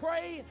 I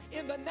pray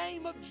in the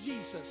name of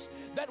Jesus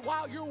that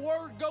while your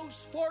word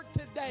goes forth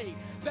today,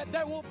 that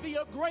there will be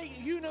a great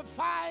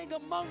unifying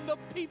among the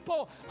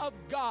people of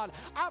God.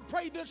 I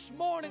pray this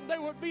morning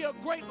there would be a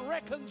great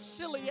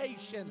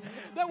reconciliation.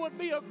 There would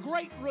be a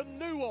great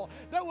renewal.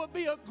 There would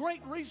be a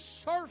great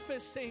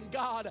resurfacing,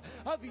 God,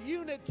 of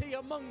unity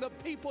among the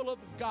people of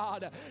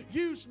God.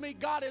 Use me,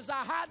 God, as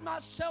I hide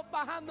myself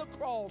behind the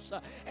cross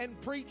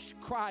and preach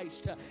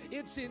Christ.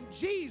 It's in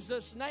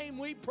Jesus' name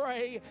we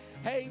pray.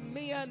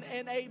 Amen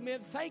and amen.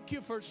 Thank you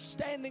for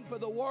standing for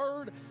the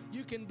word.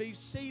 You can be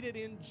seated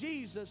in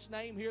Jesus'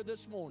 name here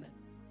this morning.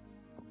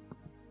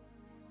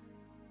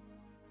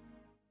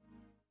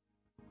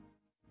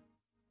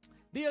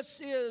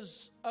 This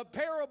is a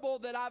parable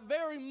that I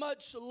very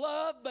much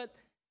love, but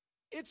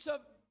it's a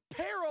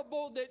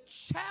parable that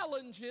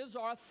challenges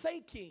our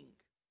thinking,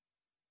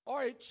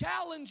 or it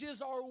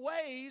challenges our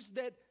ways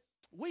that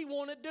we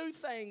want to do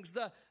things.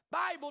 The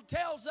Bible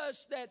tells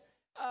us that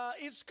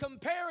it's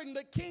comparing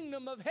the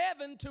kingdom of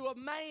heaven to a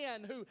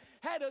man who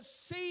had a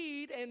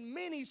seed and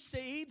many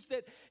seeds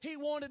that he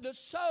wanted to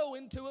sow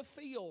into a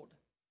field.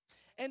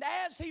 And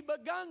as he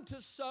begun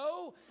to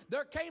sow,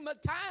 there came a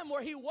time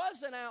where he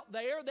wasn't out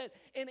there, that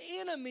an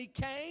enemy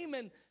came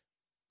and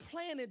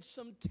planted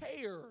some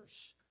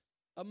tares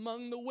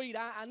among the wheat.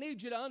 I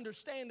need you to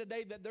understand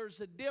today that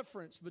there's a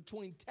difference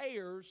between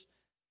tares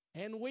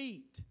and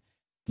wheat.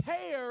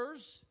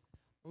 Tares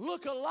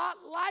look a lot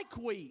like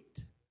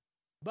wheat,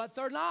 but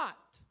they're not.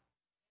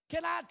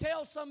 Can I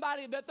tell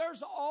somebody that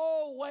there's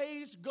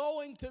always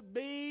going to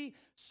be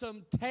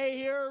some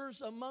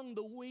tares among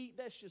the wheat?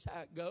 That's just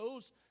how it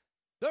goes.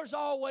 There's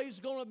always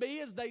going to be,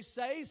 as they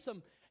say,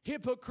 some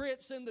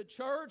hypocrites in the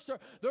church.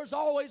 There's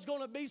always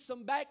going to be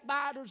some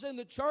backbiters in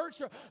the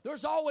church.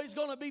 There's always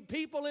going to be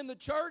people in the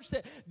church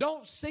that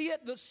don't see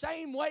it the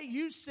same way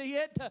you see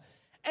it.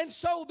 And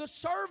so the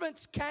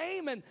servants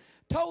came and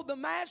told the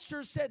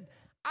master, said,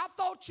 I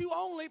thought you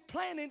only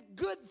planted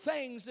good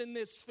things in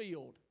this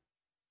field.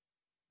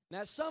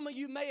 Now, some of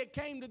you may have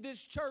came to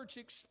this church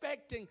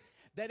expecting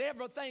that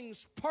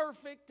everything's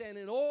perfect and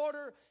in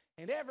order,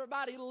 and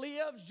everybody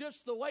lives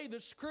just the way the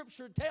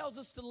Scripture tells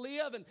us to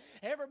live, and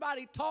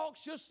everybody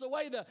talks just the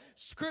way the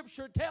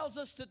Scripture tells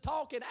us to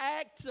talk and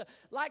act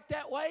like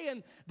that way.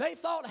 And they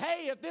thought,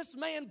 hey, if this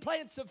man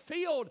plants a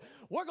field,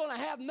 we're going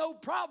to have no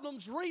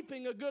problems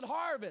reaping a good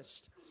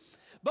harvest.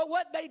 But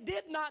what they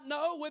did not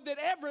know was that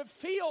every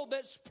field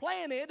that's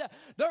planted,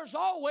 there's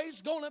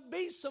always going to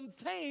be some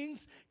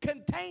things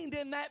contained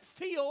in that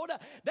field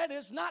that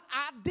is not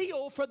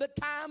ideal for the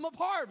time of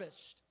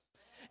harvest.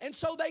 And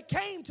so they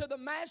came to the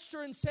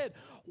master and said,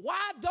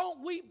 why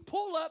don't we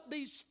pull up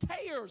these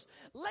tares?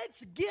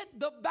 Let's get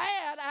the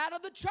bad out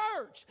of the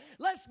church.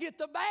 Let's get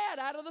the bad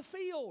out of the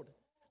field.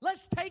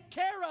 Let's take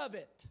care of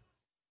it.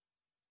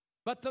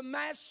 But the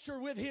master,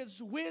 with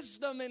his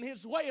wisdom and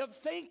his way of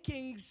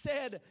thinking,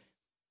 said,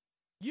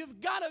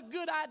 you've got a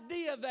good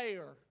idea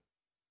there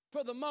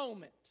for the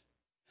moment.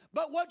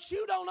 But what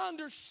you don't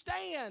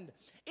understand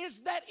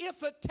is that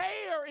if a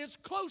tare is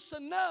close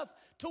enough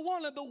to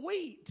one of the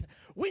wheat,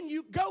 when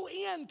you go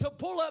in to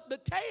pull up the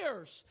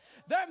tares,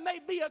 there may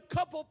be a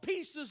couple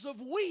pieces of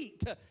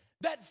wheat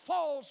that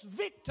falls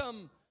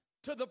victim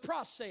to the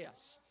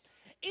process.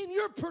 In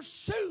your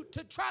pursuit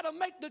to try to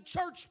make the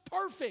church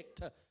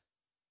perfect,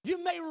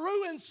 you may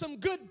ruin some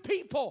good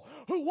people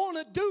who want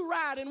to do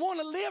right and want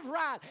to live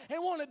right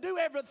and want to do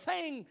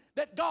everything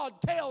that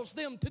God tells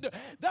them to do.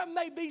 There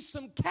may be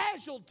some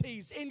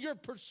casualties in your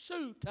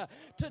pursuit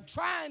to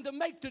trying to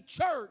make the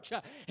church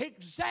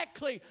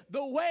exactly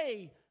the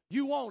way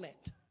you want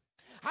it.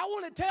 I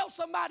want to tell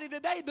somebody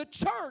today, the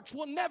church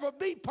will never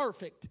be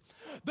perfect.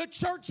 The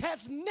church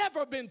has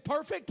never been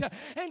perfect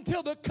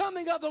until the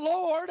coming of the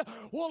Lord.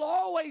 We'll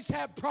always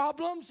have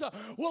problems.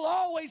 We'll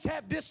always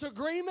have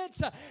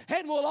disagreements.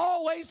 And we'll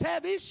always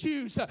have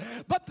issues.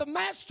 But the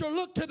master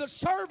looked to the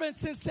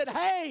servants and said,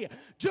 hey,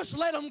 just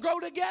let them grow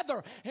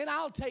together and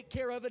I'll take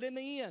care of it in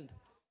the end.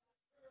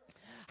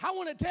 I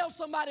want to tell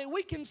somebody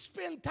we can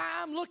spend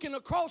time looking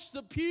across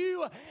the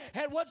pew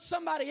at what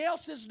somebody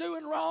else is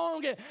doing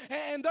wrong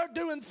and they're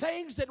doing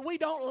things that we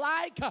don't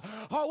like,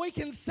 or we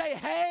can say,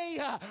 hey,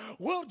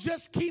 we'll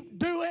just keep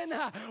doing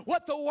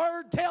what the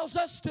Word tells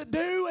us to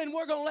do and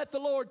we're going to let the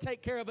Lord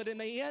take care of it in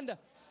the end.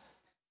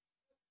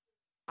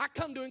 I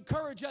come to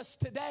encourage us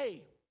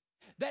today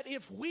that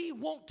if we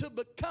want to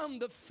become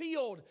the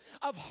field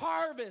of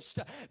harvest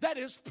that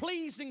is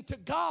pleasing to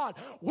God,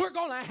 we're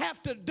going to have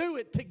to do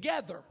it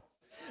together.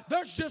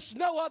 There's just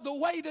no other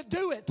way to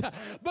do it,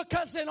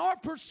 because in our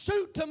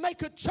pursuit to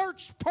make a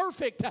church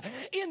perfect,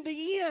 in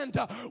the end,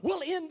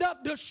 we'll end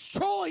up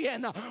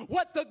destroying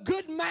what the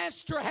good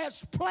master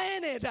has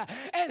planted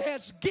and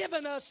has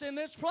given us in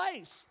this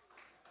place.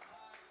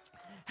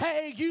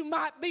 Hey, you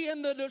might be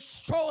in the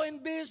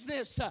destroying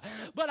business,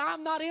 but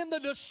I'm not in the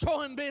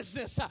destroying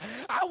business.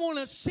 I want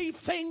to see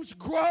things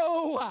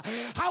grow.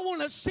 I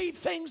want to see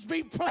things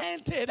be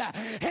planted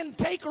and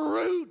take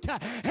root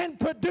and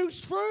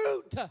produce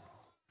fruit.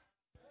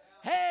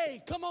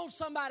 Hey, come on,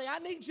 somebody. I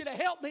need you to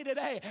help me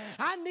today.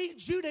 I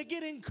need you to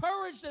get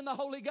encouraged in the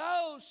Holy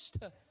Ghost.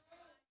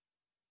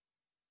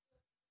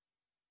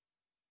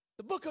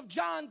 The book of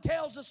John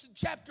tells us in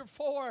chapter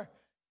 4,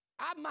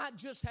 I might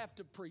just have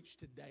to preach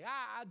today.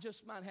 I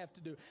just might have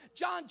to do it.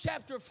 John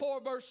chapter 4,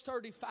 verse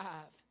 35.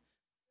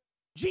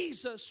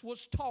 Jesus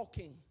was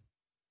talking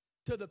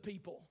to the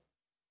people.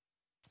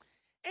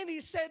 And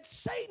he said,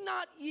 say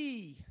not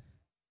ye,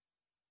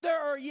 there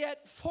are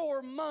yet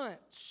 4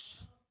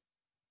 months,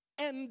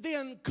 and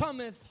then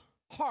cometh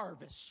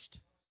harvest.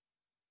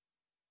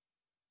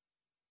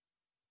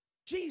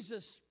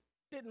 Jesus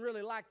didn't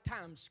really like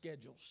time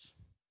schedules.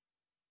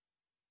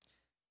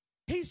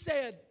 He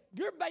said,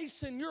 you're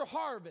basing your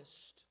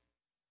harvest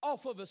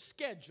off of a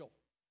schedule.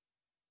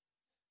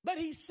 But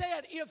he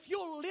said, if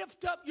you'll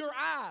lift up your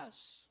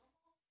eyes,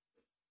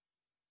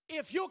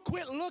 if you'll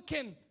quit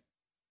looking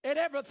at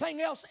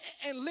everything else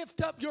and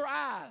lift up your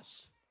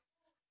eyes.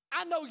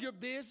 I know you're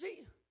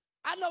busy.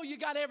 I know you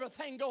got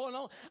everything going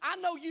on. I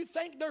know you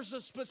think there's a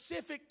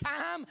specific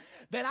time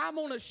that I'm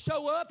going to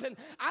show up, and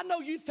I know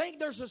you think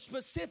there's a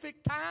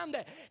specific time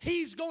that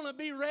he's going to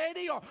be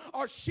ready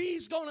or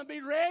she's going to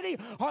be ready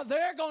or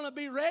they're going to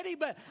be ready,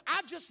 but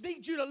I just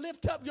need you to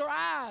lift up your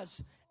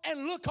eyes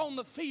and look on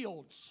the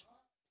fields.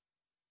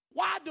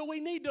 Why do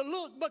we need to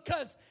look?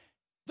 Because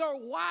they're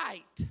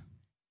white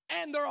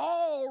and they're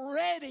all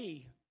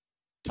ready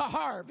to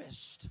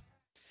harvest.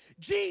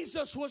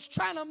 Jesus was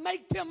trying to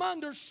make them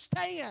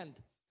understand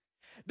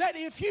that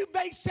if you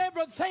base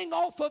everything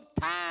off of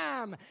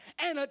time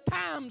and a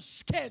time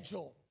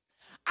schedule,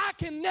 I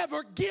can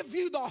never give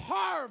you the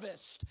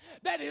harvest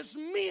that is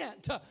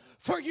meant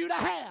for you to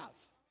have.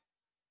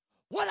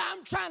 What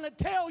I'm trying to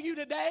tell you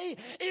today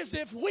is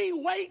if we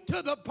wait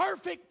to the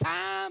perfect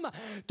time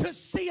to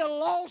see a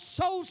lost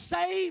soul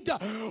saved,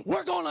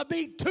 we're going to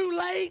be too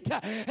late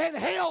and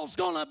hell's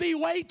going to be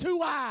way too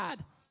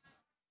wide.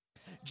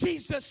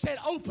 Jesus said,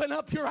 open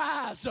up your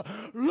eyes,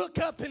 look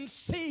up and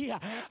see.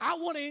 I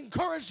want to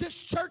encourage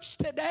this church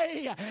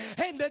today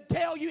and to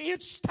tell you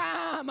it's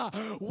time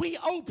we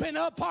open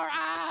up our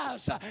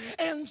eyes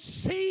and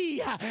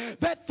see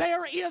that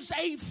there is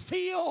a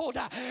field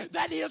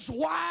that is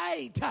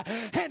white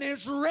and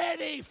is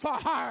ready for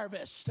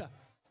harvest.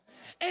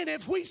 And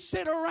if we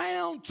sit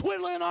around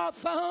twiddling our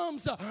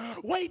thumbs,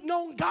 waiting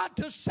on God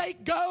to say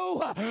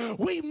go,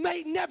 we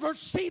may never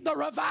see the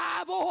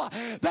revival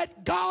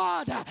that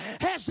God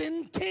has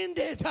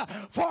intended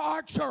for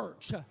our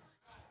church.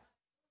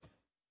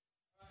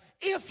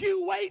 If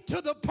you wait to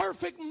the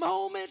perfect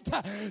moment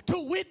to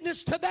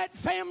witness to that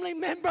family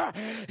member,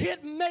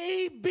 it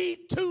may be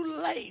too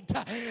late.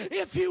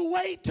 If you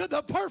wait to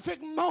the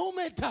perfect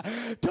moment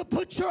to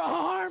put your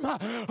arm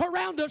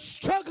around a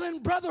struggling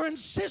brother and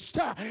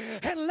sister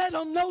and let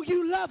them know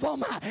you love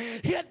them,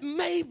 it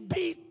may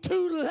be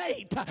too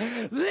late.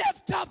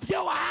 Lift up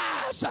your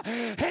eyes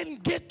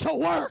and get to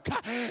work.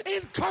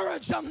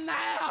 Encourage them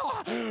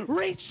now.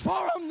 Reach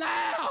for them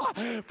now.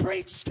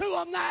 Preach to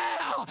them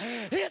now.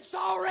 It's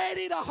already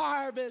to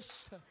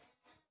harvest.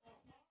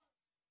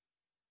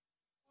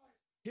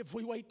 If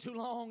we wait too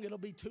long, it'll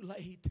be too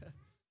late.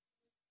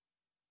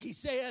 He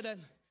said,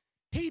 and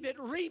he that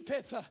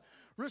reapeth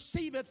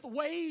receiveth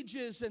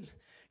wages and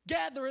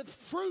gathereth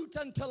fruit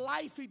unto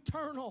life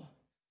eternal.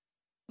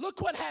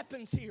 Look what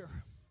happens here.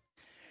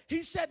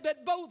 He said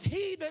that both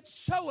he that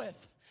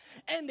soweth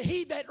and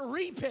he that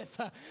reapeth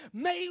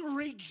may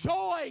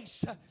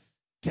rejoice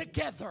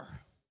together.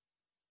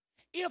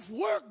 If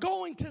we're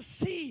going to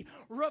see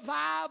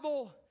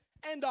revival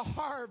and a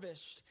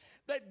harvest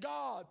that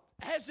God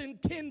has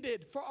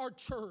intended for our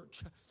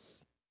church,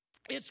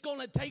 it's going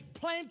to take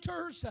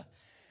planters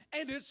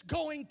and it's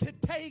going to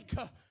take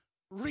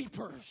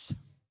reapers.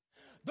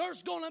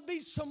 There's going to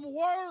be some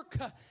work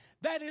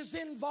that is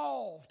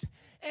involved,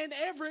 and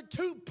every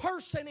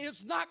person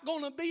is not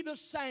going to be the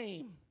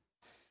same.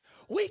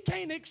 We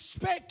can't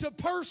expect a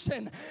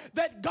person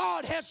that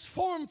God has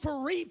formed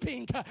for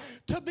reaping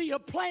to be a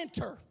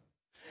planter.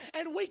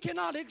 And we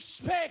cannot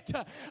expect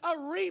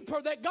a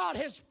reaper that God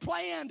has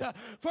planned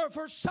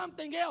for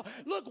something else.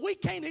 Look, we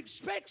can't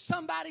expect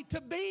somebody to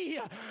be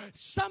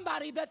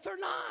somebody that they're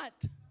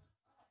not.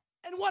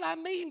 And what I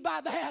mean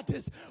by that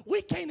is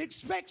we can't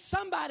expect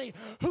somebody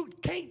who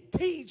can't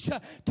teach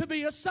to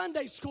be a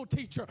Sunday school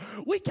teacher.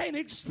 We can't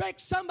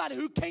expect somebody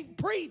who can't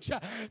preach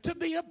to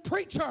be a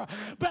preacher.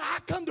 But I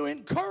come to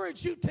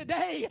encourage you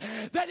today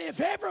that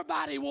if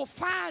everybody will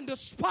find a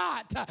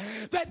spot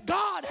that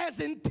God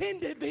has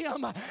intended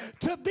them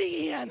to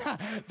be in,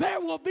 there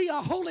will be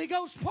a Holy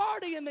Ghost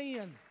party in the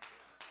end.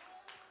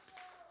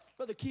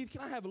 Brother Keith,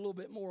 can I have a little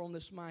bit more on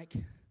this mic?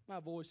 My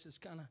voice is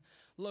kind of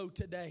low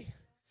today.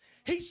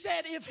 He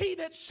said, if he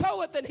that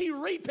soweth and he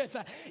reapeth,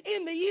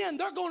 in the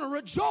end they're going to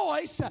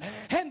rejoice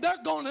and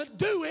they're going to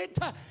do it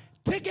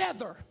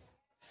together.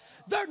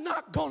 They're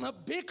not going to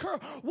bicker.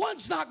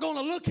 One's not going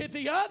to look at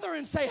the other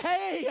and say,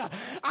 hey,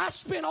 I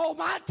spent all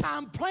my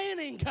time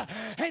planting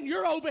and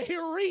you're over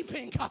here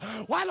reaping.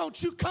 Why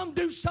don't you come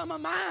do some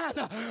of mine?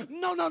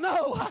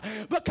 No.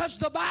 Because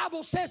the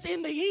Bible says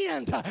in the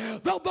end,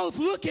 they'll both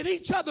look at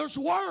each other's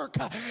work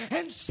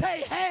and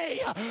say,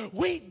 hey,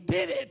 we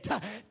did it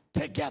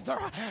together.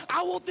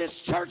 I want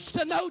this church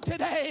to know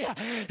today,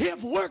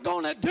 if we're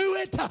going to do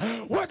it,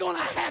 we're going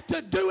to have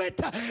to do it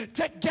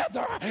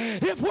together.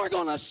 If we're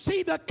going to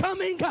see the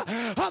coming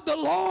of the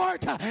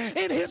Lord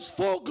in his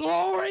full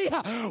glory,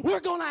 we're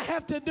going to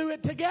have to do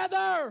it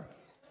together.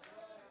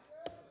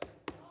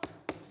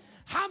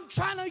 I'm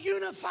trying to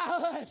unify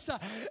us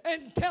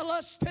and tell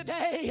us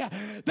today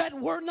that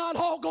we're not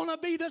all going to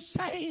be the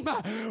same.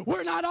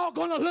 We're not all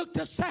going to look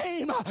the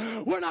same.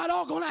 We're not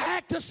all going to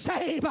act the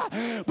same.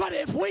 But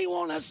if we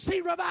want to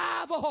see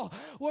revival,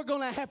 we're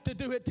going to have to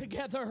do it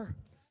together.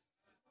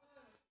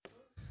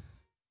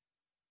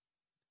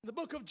 The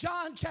book of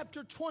John,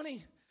 chapter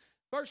 20,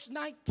 verse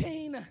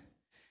 19.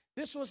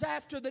 This was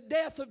after the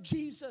death of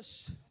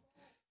Jesus.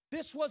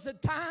 This was a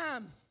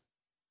time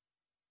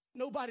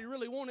nobody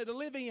really wanted to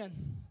live in.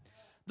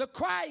 The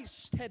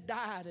Christ had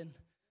died, and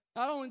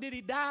not only did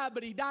he die,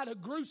 but he died a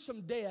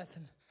gruesome death.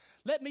 And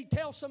let me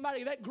tell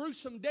somebody, that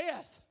gruesome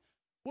death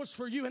was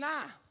for you and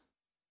I.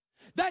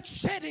 That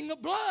shedding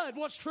of blood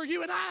was for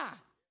you and I.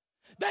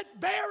 That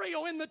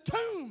burial in the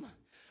tomb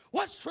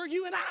was for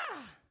you and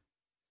I.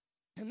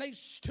 And they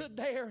stood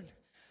there, and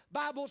the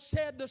Bible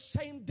said the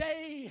same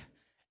day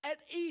at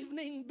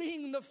evening,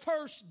 being the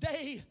first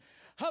day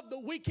of the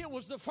week, it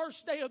was the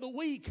first day of the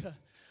week.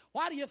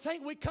 Why do you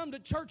think we come to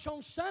church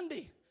on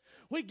Sunday?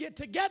 We get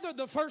together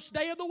the first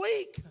day of the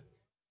week.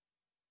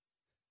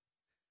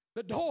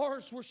 The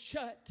doors were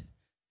shut,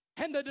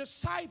 and the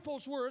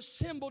disciples were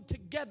assembled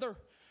together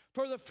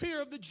for the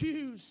fear of the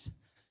Jews.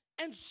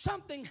 And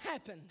something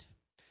happened.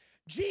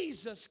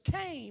 Jesus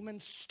came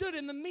and stood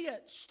in the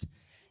midst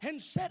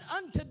and said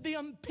unto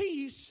them,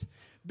 peace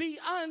be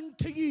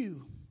unto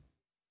you.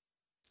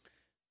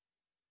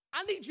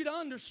 I need you to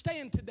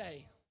understand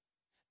today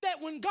that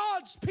when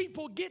God's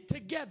people get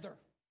together,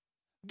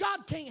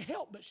 God can't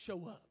help but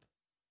show up.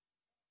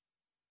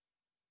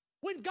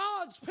 When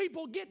God's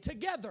people get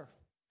together,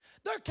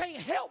 there can't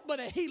help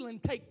but a healing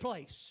take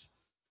place.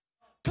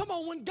 Come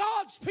on, when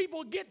God's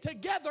people get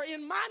together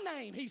in my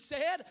name, he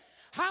said,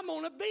 I'm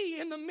going to be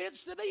in the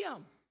midst of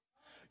them.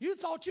 You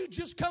thought you'd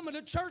just come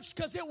to church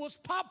because it was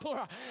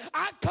popular.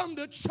 I come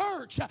to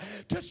church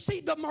to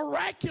see the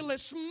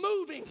miraculous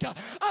moving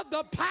of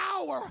the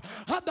power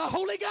of the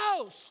Holy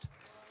Ghost.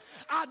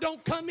 I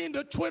don't come in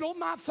to twiddle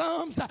my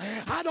thumbs.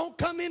 I don't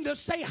come in to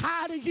say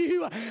hi to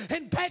you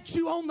and pat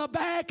you on the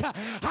back.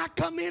 I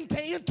come in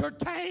to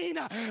entertain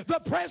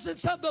the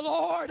presence of the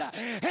Lord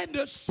and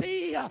to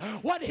see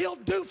what he'll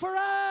do for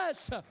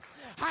us.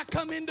 I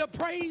come in to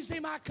praise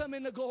him. I come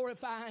in to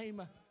glorify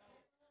him.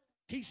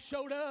 He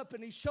showed up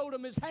and he showed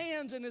them his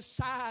hands and his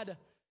side.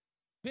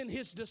 Then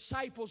his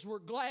disciples were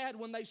glad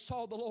when they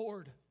saw the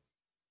Lord.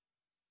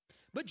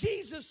 But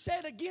Jesus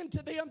said again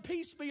to them,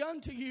 peace be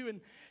unto you. And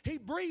he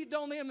breathed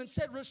on them and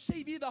said,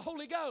 receive ye the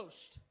Holy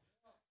Ghost.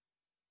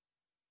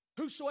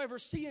 Whosoever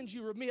sins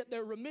you remit,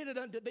 they're remitted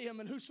unto them.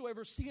 And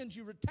whosoever sins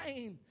you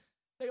retain,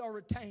 they are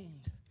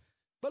retained.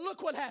 But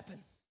look what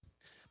happened.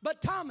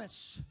 But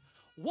Thomas,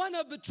 one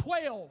of the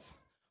 12,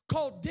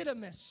 called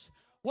Didymus,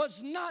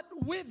 was not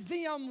with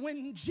them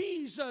when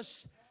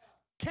Jesus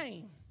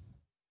came.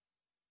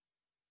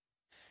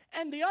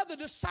 And the other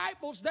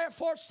disciples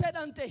therefore said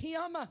unto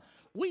him,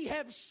 we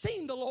have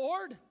seen the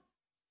Lord.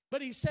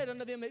 But he said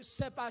unto them,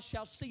 except I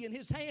shall see in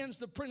his hands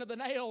the print of the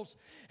nails,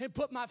 and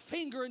put my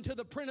finger into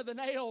the print of the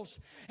nails,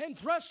 and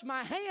thrust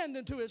my hand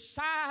into his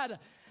side,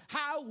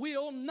 I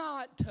will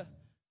not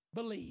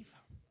believe.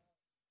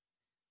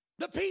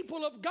 The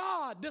people of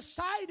God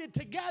decided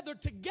to gather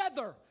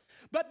together,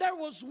 but there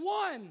was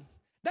one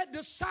that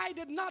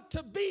decided not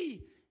to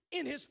be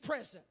in his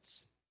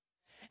presence.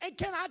 And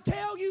can I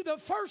tell you, the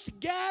first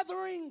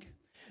gathering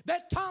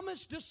that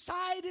Thomas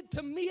decided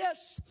to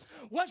miss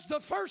was the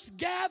first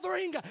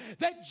gathering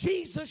that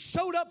Jesus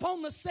showed up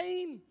on the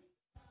scene?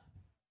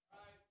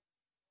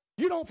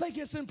 You don't think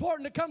it's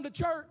important to come to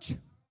church?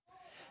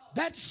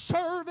 That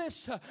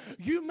service,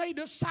 you may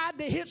decide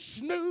to hit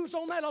snooze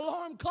on that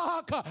alarm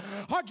clock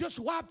or just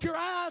wipe your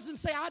eyes and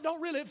say, I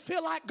don't really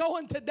feel like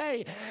going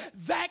today.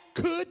 That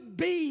could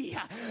be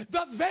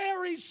the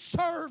very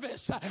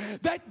service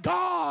that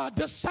God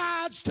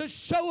decides to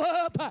show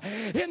up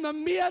in the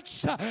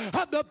midst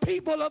of the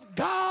people of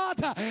God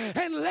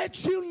and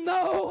let you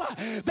know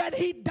that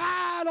he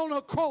died on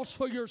a cross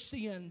for your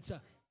sins.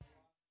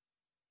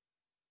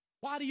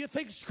 Why do you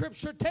think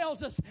Scripture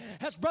tells us,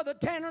 as Brother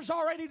Tanner's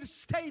already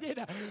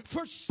stated,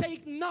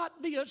 forsake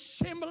not the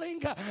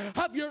assembling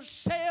of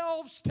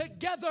yourselves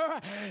together,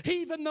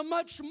 even the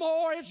much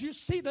more as you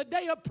see the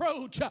day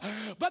approach.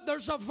 But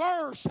there's a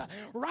verse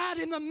right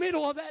in the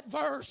middle of that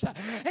verse,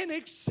 and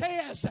it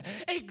says,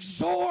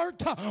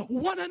 exhort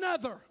one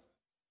another.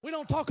 We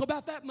don't talk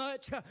about that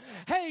much.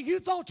 Hey, you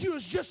thought you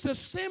was just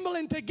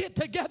assembling to get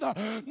together.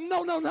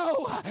 No.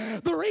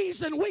 The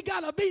reason we got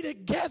to be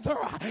together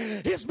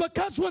is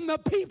because when the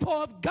people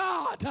of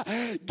God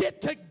get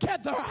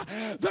together,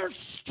 there's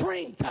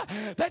strength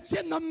that's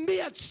in the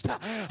midst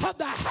of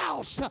the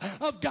house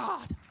of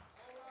God.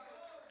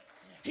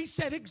 He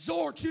said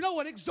exhort. You know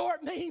what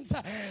exhort means?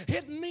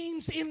 It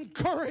means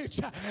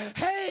encourage.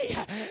 Hey,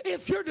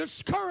 if you're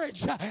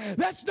discouraged,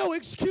 that's no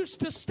excuse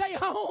to stay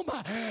home.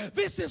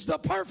 This is the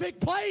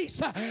perfect place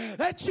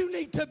that you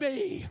need to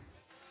be.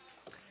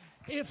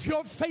 If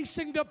you're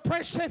facing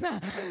depression,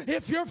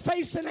 if you're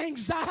facing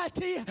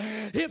anxiety,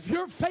 if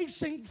you're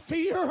facing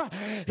fear,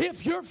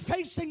 if you're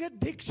facing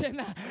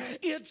addiction,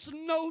 it's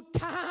no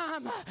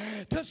time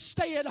to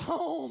stay at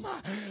home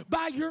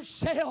by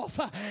yourself.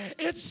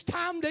 It's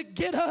time to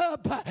get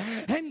up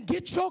and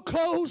get your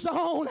clothes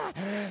on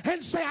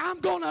and say,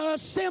 I'm going to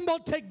assemble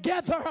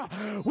together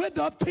with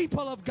the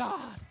people of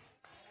God.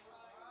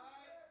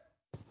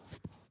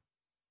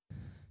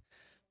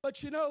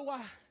 But you know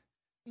why?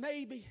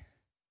 Maybe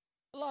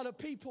a lot of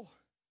people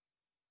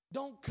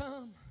don't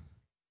come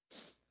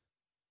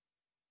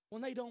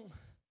when they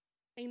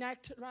ain't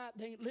acting right,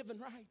 they ain't living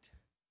right.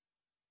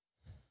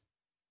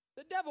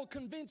 The devil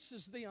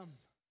convinces them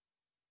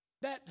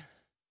that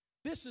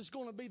this is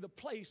going to be the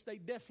place they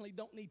definitely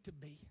don't need to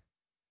be.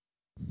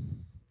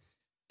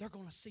 They're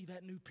going to see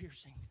that new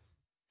piercing.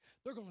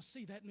 They're going to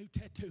see that new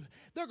tattoo.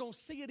 They're going to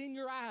see it in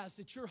your eyes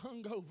that you're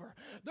hungover.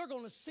 They're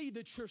going to see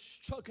that you're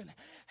struggling.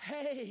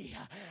 Hey,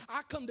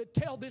 I come to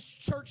tell this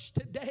church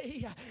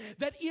today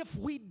that if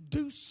we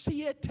do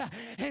see it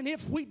and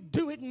if we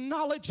do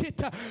acknowledge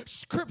it,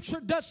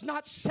 Scripture does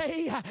not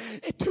say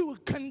to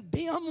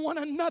condemn one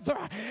another.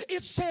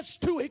 It says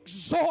to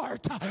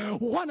exhort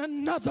one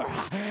another.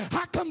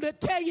 I come to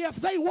tell you, if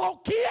they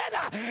walk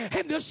in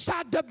and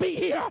decide to be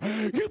here,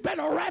 you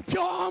better wrap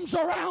your arms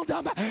around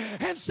them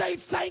and say,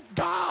 thank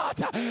God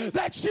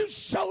that you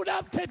showed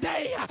up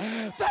today.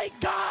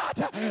 Thank God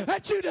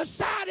that you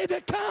decided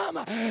to come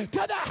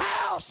to the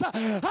house of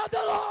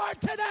the Lord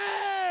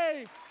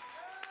today.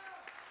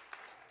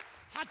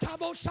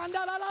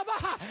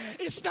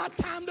 It's not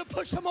time to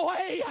push them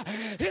away.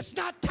 It's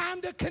not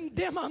time to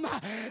condemn them.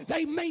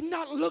 They may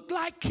not look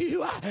like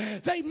you.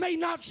 They may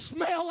not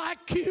smell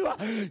like you.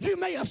 You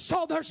may have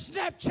saw their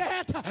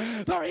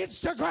Snapchat, their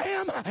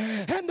Instagram,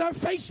 and their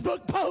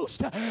Facebook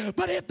post.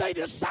 But if they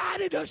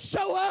decided to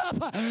show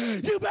up,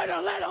 you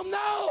better let them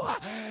know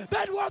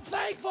that we're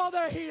thankful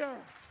they're here.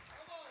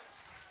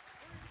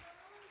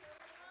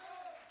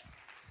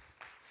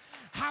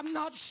 I'm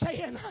not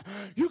saying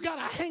you got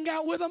to hang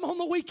out with them on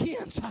the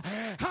weekends.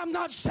 I'm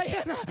not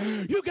saying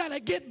you got to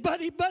get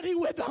buddy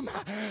with them.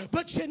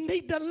 But you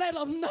need to let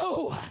them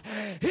know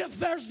if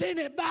there's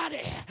anybody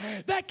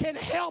that can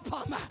help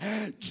them.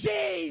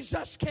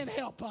 Jesus can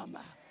help them.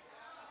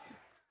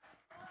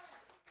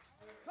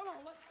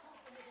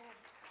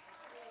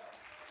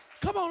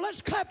 Come on,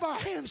 let's clap our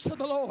hands to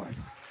the Lord.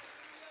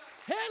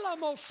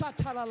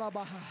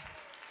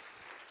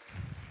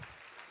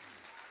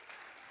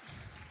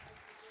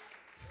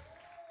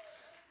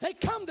 They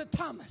come to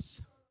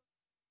Thomas.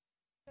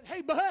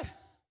 Hey, bud,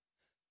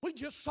 we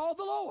just saw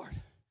the Lord.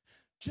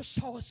 Just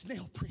saw his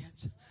nail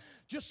prints.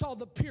 Just saw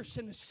the pierce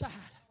in his side.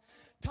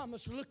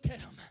 Thomas looked at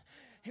him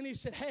and he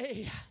said,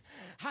 hey,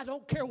 I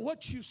don't care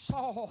what you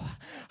saw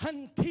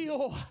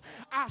until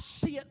I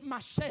see it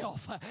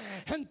myself.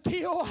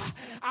 Until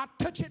I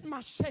touch it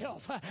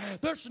myself.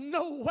 There's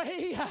no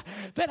way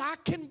that I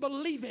can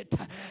believe it.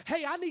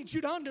 Hey, I need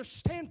you to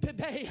understand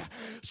today,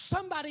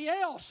 somebody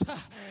else,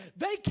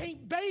 they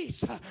can't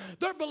base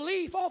their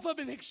belief off of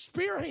an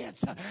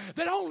experience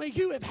that only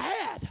you have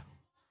had.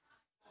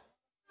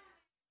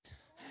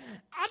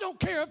 I don't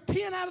care if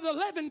 10 out of the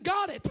 11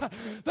 got it.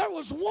 There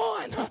was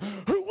one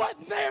who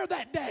wasn't there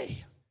that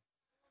day.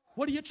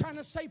 What are you trying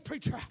to say,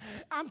 preacher?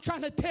 I'm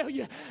trying to tell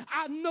you,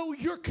 I know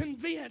you're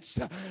convinced,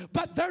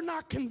 but they're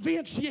not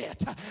convinced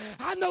yet.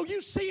 I know you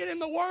see it in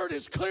the Word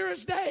as clear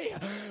as day,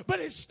 but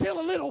it's still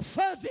a little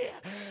fuzzy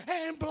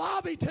and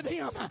blobby to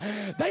them.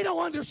 They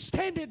don't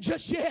understand it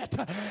just yet.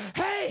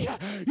 Hey,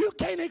 you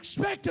can't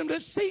expect them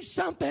to see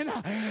something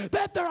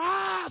that their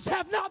eyes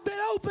have not been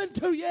opened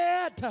to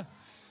yet.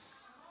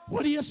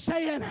 What are you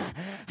saying?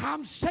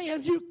 I'm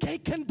saying you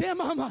can't condemn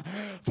them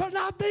for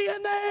not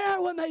being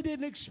there when they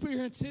didn't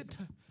experience it.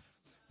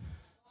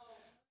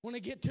 When they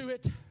get to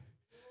it,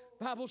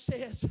 the Bible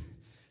says,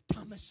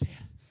 Thomas said,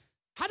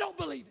 I don't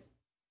believe it.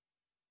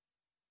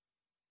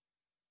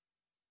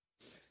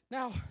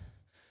 Now,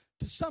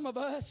 to some of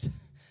us,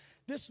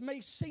 this may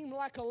seem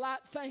like a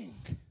light thing,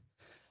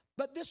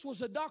 but this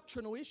was a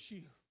doctrinal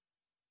issue.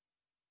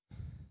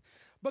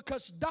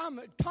 Because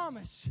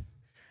Thomas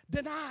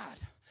denied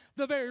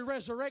the very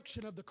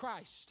resurrection of the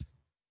Christ.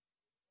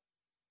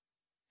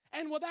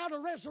 And without a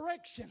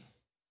resurrection,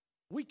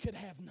 we could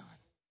have none.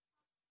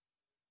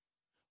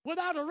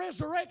 Without a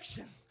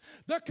resurrection,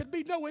 there could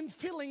be no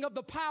infilling of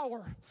the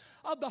power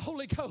of the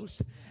Holy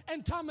Ghost.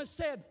 And Thomas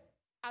said,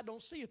 I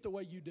don't see it the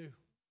way you do.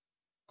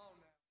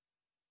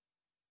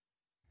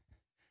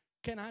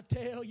 Can I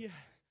tell you,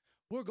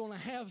 we're going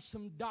to have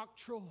some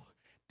doctrinal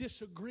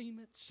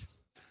disagreements.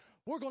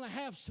 We're going to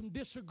have some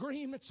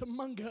disagreements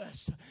among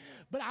us.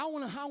 But I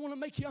want to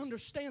make you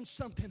understand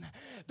something.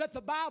 That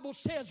the Bible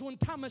says when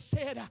Thomas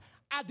said,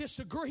 I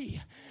disagree,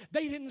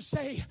 they didn't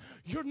say,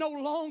 you no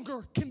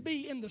longer can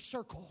be in the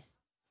circle.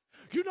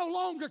 You no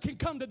longer can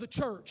come to the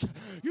church.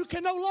 You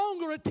can no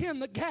longer attend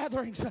the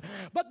gatherings.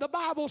 But the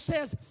Bible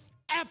says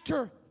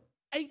after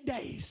 8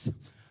 days,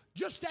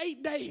 just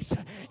 8 days.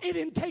 It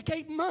didn't take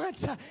 8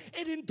 months.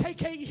 It didn't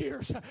take 8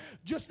 years.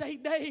 Just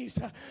 8 days.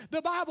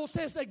 The Bible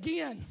says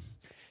again,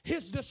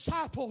 his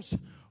disciples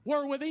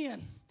were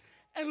within.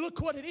 And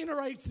look what it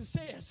iterates and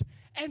says.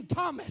 And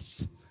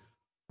Thomas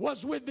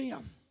was with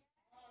them.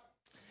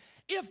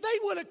 If they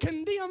would have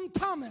condemned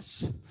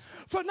Thomas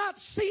for not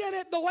seeing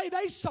it the way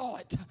they saw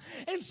it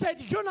and said,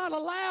 you're not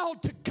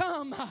allowed to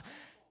come,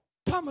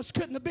 Thomas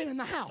couldn't have been in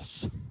the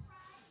house.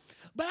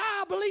 But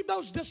I believe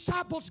those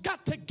disciples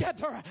got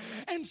together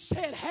and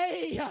said,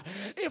 hey,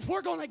 if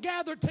we're going to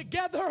gather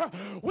together,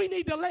 we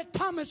need to let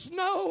Thomas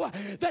know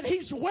that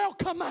he's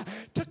welcome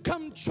to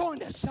come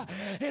join us.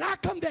 And I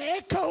come to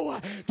echo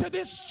to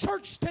this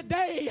church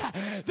today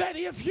that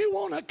if you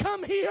want to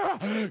come here,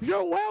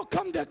 you're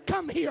welcome to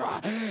come here.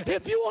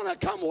 If you want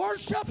to come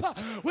worship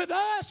with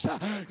us,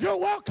 you're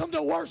welcome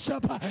to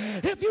worship.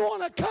 If you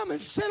want to come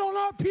and sit on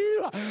our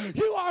pew,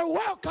 you are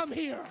welcome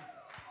here.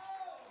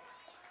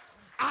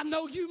 I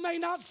know you may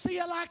not see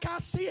it like I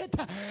see it,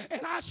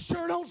 and I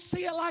sure don't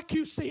see it like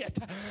you see it.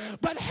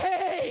 But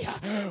hey,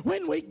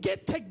 when we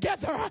get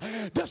together,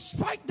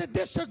 despite the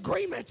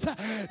disagreements,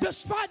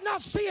 despite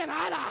not seeing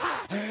eye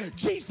to eye,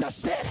 Jesus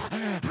said,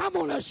 I'm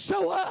going to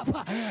show up.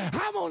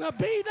 I'm going to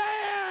be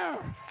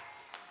there.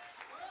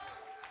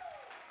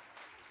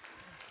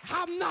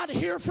 I'm not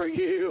here for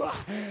you.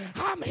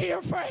 I'm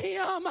here for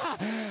him.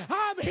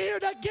 I'm here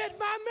to get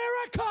my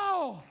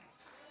miracle.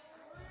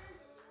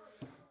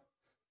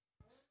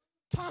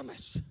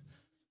 Thomas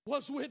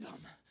was with them.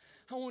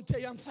 I want to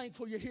tell you, I'm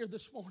thankful you're here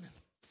this morning.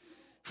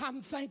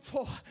 I'm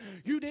thankful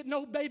you didn't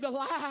obey the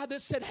lie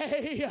that said,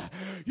 hey,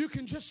 you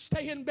can just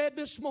stay in bed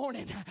this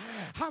morning.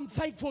 I'm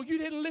thankful you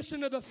didn't listen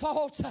to the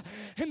thoughts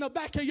in the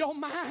back of your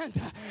mind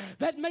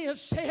that may have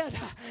said,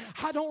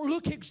 I don't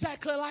look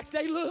exactly like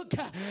they look.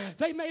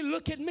 They may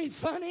look at me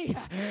funny.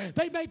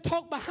 They may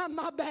talk behind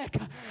my back.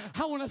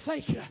 I want to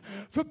thank you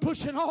for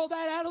pushing all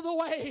that out of the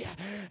way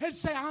and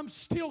say, I'm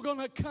still going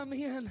to come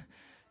in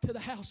to the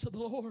house of the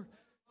Lord.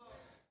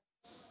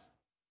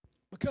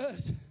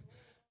 Because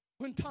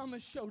when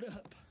Thomas showed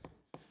up,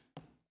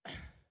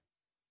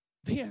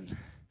 then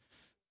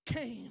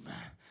came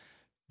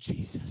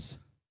Jesus.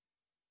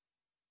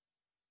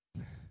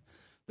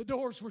 The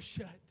doors were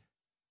shut.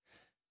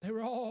 They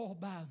were all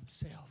by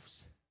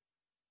themselves.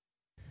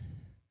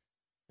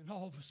 And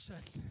all of a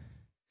sudden,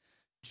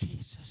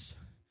 Jesus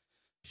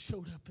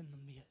showed up in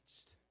the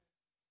midst.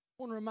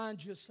 I want to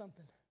remind you of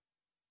something.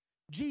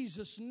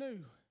 Jesus knew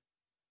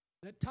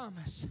that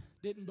Thomas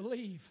didn't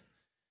believe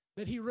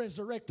that he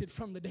resurrected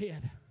from the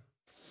dead.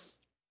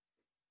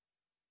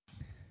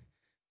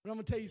 But I'm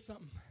going to tell you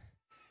something.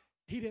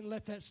 He didn't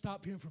let that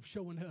stop him from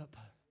showing up.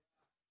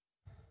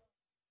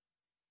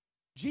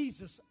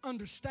 Jesus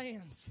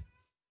understands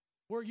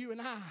where you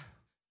and I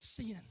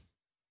sin.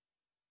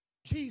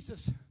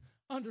 Jesus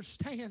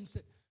understands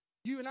that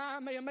you and I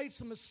may have made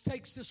some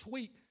mistakes this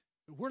week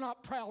that we're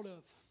not proud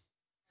of.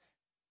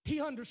 He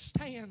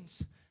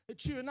understands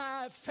that you and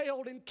I have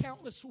failed in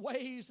countless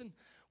ways, and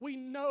we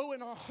know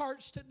in our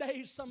hearts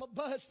today, some of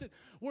us, that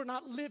we're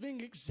not living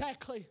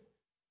exactly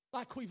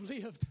like we've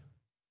lived.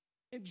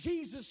 And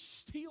Jesus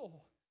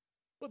still,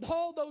 with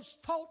all those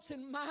thoughts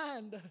in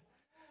mind,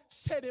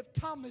 said, if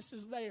Thomas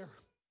is there,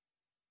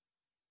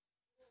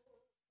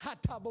 I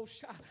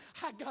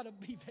got to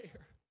be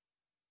there.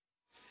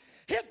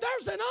 If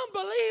there's an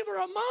unbeliever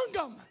among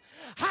them,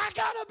 I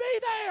got to be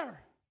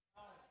there.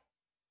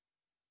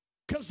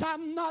 Because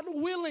I'm not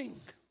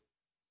willing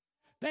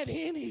that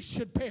any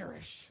should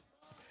perish,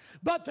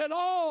 but that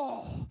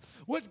all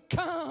would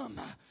come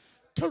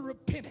to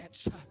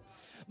repentance.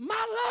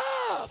 My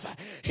love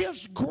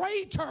is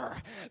greater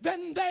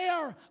than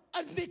their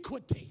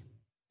iniquity.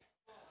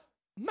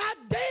 My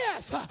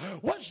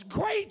death was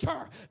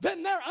greater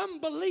than their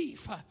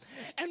unbelief.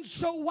 And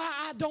so why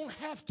I don't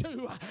have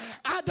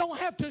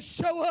to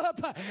show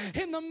up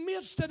in the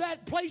midst of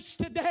that place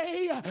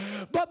today,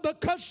 but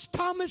because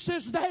Thomas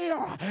is there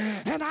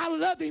and I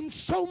love him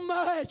so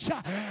much,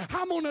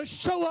 I'm going to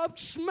show up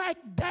smack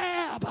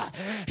dab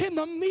in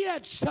the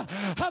midst of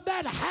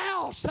that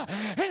house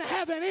and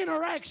have an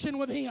interaction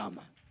with him.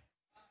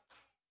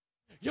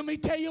 Let me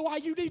tell you why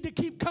you need to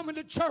keep coming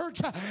to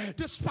church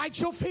despite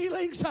your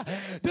feelings,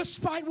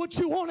 despite what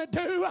you want to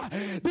do,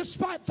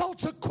 despite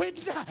thoughts of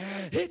quitting.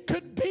 It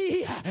could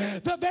be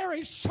the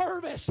very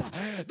service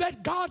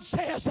that God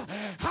says,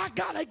 I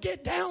got to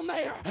get down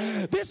there.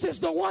 This is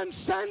the one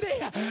Sunday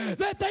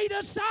that they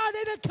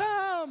decided to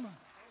come.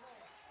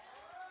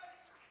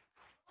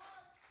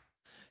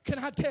 Can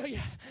I tell you,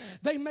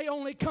 they may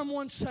only come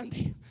one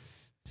Sunday.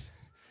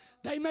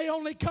 They may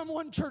only come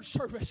one church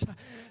service.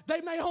 They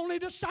may only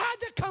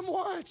decide to come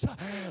once.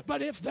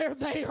 But if they're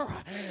there,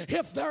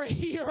 if they're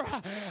here,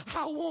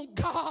 I want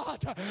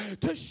God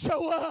to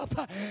show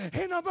up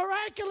in a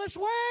miraculous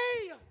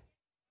way.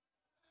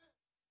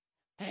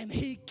 And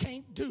he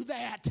can't do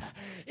that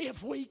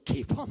if we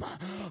keep them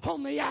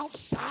on the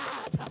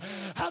outside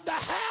of the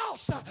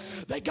house.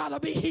 They got to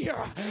be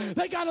here.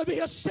 They got to be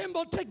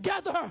assembled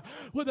together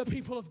with the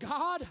people of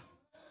God.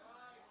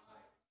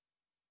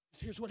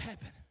 Here's what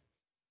happened.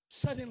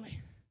 Suddenly,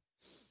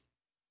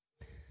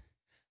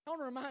 I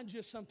want to remind you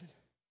of something.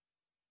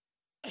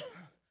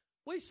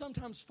 We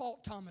sometimes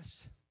fault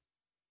Thomas.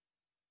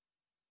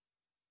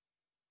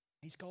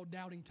 He's called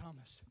Doubting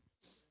Thomas.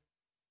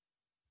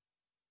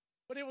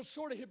 But it was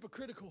sort of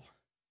hypocritical,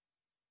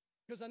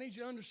 because I need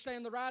you to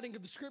understand the writing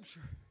of the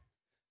scripture.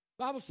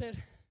 The Bible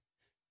said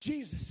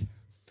Jesus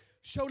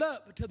showed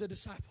up to the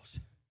disciples.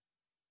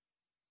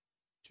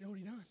 Do you know what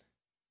he done?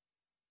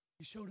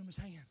 He showed them his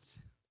hands.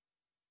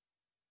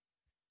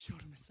 Showed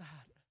him his side.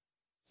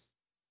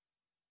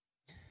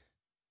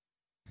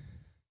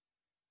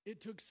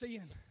 It took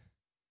sin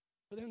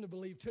for them to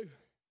believe too.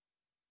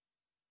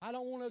 I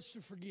don't want us to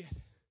forget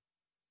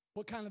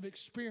what kind of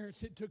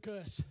experience it took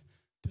us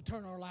to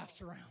turn our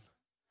lives around.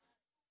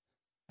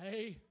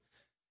 Hey,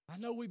 I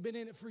know we've been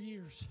in it for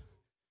years.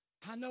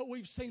 I know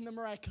we've seen the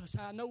miraculous.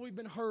 I know we've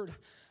been hurt.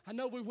 I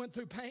know we went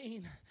through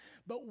pain.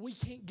 But we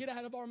can't get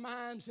out of our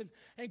minds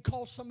and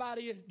call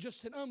somebody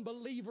just an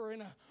unbeliever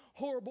in a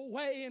horrible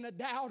way, and a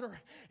doubter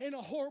in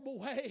a horrible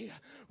way,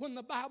 when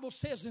the Bible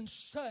says, and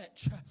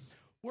such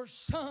were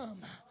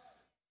some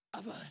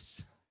of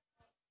us.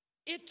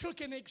 It took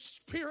an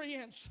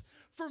experience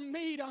for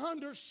me to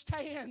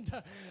understand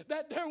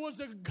that there was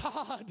a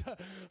God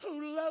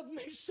who loved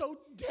me so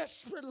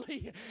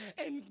desperately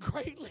and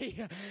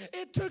greatly.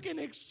 It took an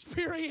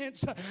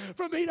experience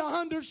for me to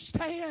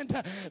understand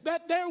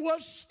that there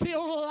was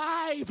still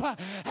life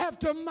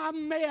after my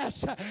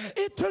mess.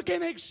 It took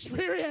an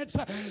experience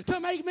to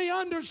make me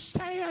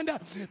understand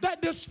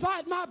that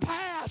despite my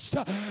past,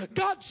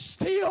 God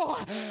still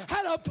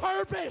had a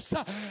purpose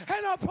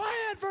and a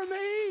plan for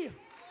me.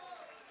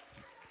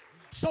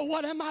 So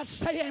what am I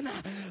saying?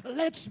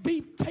 Let's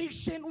be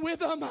patient with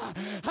them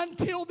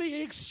until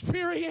the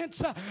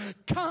experience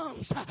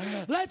comes.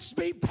 Let's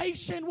be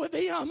patient with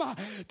them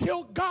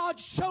till God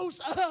shows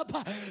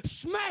up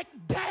smack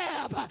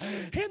dab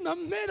in the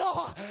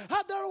middle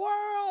of their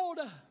world.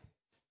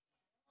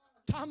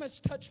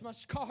 Thomas, touch my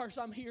scars.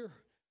 I'm here.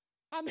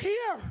 I'm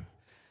here.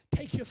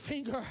 Take your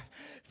finger.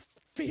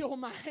 Feel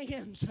my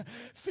hands,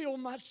 feel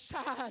my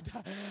side.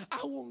 I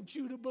want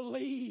you to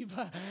believe.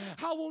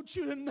 I want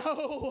you to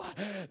know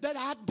that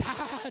I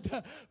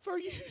died for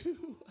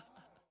you.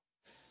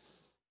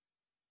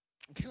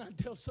 Can I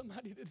tell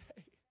somebody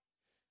today?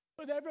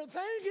 With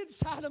everything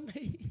inside of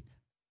me,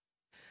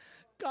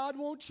 God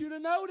wants you to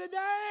know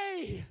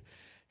today,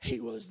 He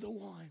was the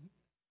one.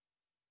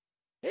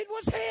 It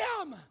was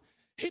Him.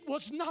 It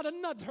was not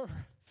another.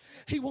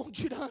 He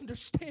wants you to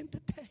understand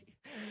today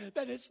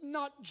that it's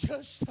not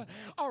just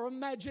our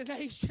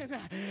imagination.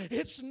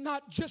 It's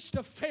not just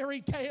a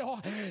fairy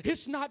tale.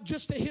 It's not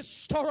just a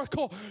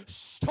historical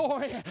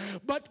story.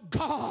 But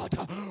God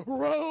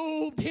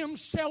robed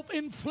Himself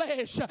in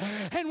flesh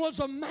and was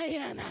a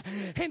man.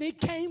 And He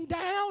came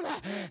down,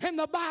 and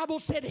the Bible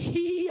said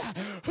He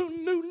who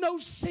knew no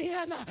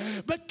sin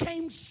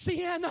became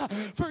sin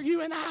for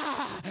you and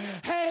I.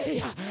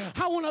 Hey,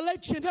 I want to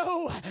let you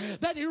know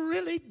that He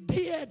really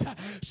did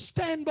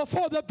stand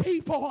before the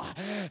people,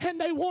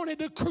 and they wanted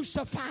to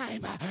crucify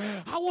Him.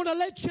 I want to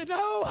let you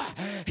know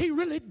He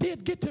really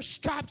did get the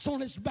stripes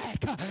on His back.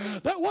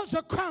 There was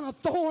a crown of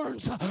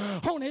thorns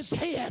on His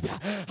head.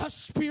 A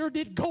spear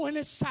did go in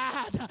His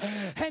side,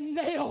 and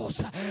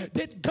nails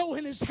did go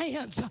in His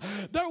hands.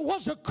 There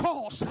was a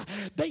cross.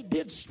 They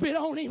did spit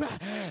on Him,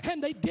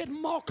 and they did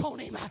mock on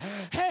Him.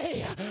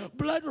 Hey,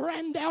 blood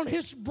ran down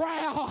His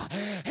brow,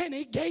 and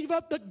He gave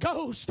up the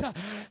ghost.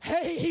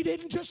 Hey, He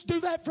didn't just do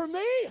that for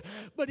me,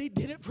 but He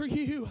did it for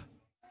you.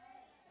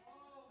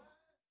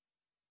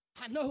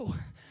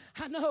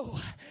 I know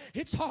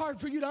it's hard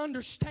for you to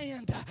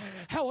understand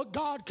how a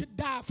God could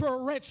die for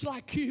a wretch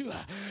like you.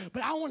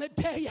 But I want to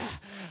tell you,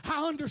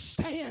 I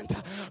understand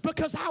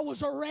because I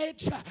was a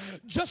wretch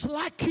just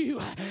like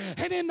you.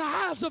 And in the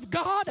eyes of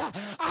God,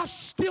 I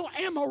still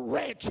am a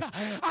wretch.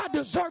 I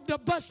deserve to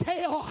bust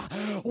hell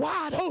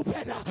wide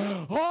open.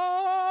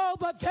 Oh,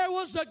 but there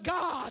was a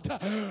God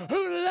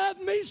who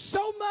loved me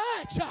so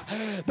much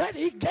that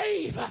he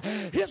gave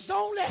his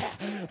only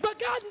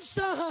begotten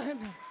Son.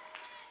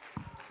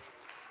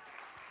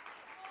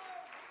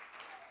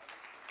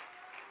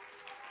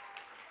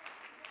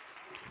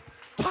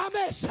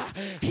 Thomas,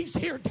 he's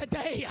here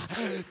today.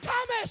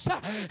 Thomas,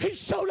 he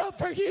showed up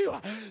for you.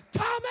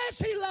 Thomas,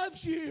 he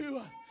loves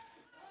you.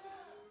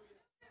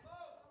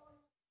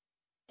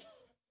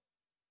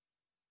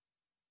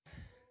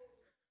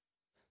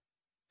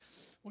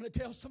 I want to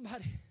tell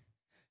somebody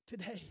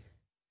today,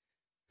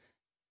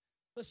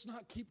 let's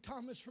not keep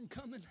Thomas from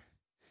coming.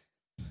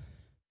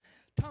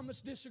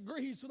 Thomas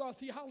disagrees with our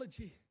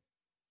theology.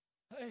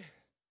 Hey,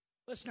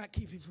 let's not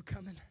keep him from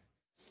coming.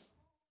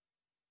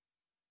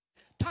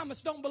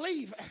 Thomas don't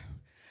believe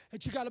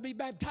that you got to be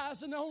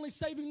baptized in the only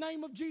saving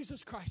name of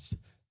Jesus Christ.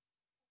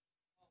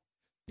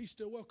 He's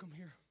still welcome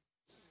here.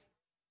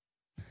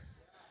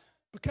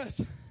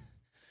 Because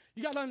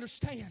you got to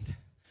understand,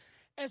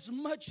 as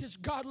much as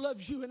God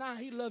loves you and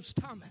I, he loves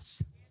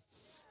Thomas.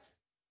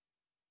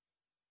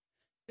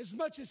 As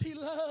much as he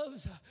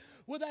loves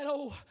with that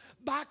old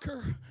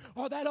biker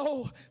or that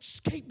old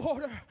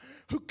skateboarder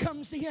who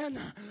comes in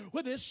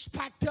with his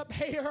spiked up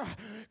hair,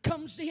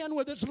 comes in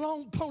with his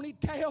long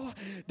ponytail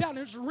down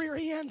his rear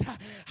end.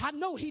 I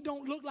know he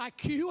don't look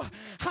like you.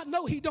 I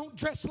know he don't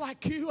dress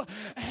like you.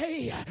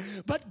 Hey,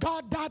 but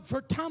God died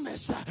for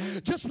Thomas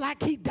just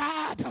like he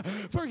died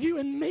for you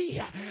and me.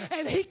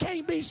 And he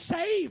can't be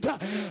saved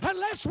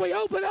unless we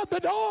open up the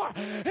door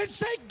and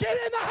say, get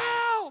in the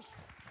house.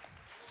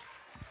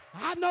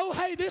 I know,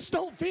 hey, this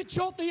don't fit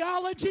your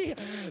theology.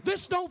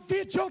 This don't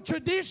fit your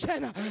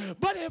tradition.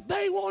 But if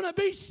they want to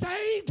be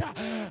saved,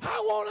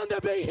 I want them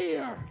to be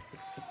here.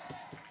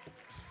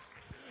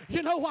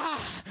 You know why?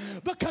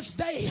 Because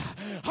they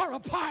are a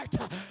part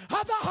of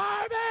the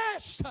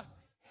harvest.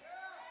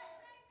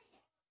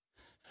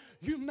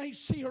 You may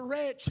see a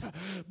wretch,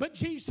 but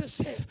Jesus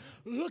said,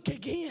 look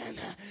again.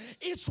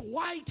 It's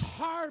white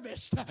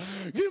harvest.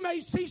 You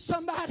may see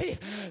somebody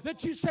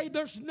that you say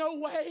there's no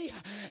way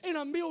in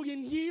a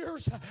million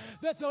years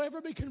that they'll ever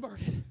be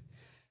converted.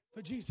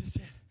 But Jesus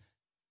said,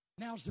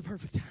 now's the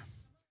perfect time.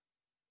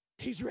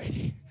 He's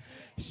ready.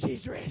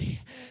 She's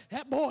ready.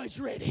 That boy's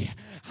ready.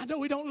 I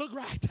know he don't look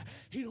right.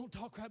 He don't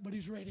talk right, but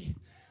he's ready.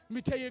 Let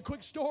me tell you a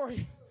quick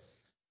story.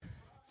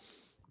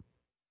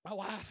 My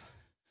wife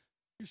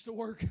used to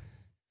work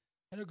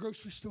at a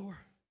grocery store.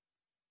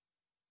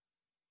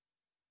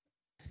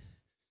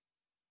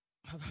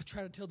 I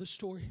try to tell this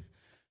story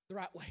the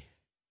right way.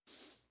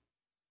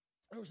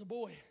 There was a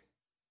boy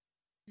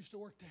used to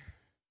work there.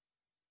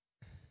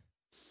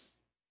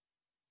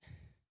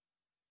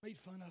 Made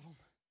fun of him.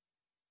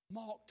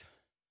 Mocked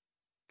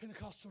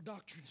Pentecostal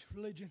doctrines,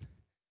 religion.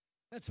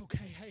 That's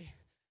okay. Hey,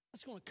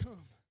 that's going to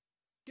come.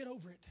 Get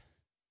over it.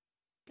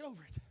 Get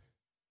over it.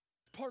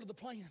 It's part of the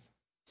plan.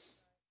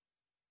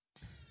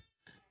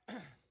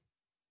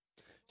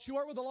 She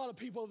worked with a lot of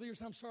people over the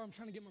years. I'm sorry, I'm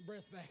trying to get my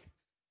breath back.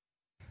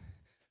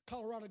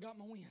 Colorado got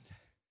my wind.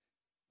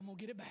 I'm going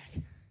to get it back.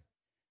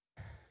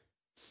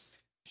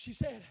 She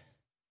said,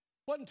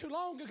 wasn't too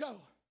long ago,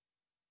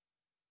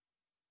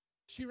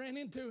 she ran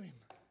into him.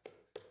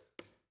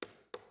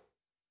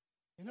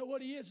 You know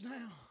what he is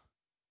now?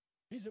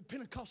 He's a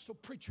Pentecostal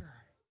preacher.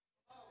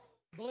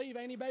 Believe,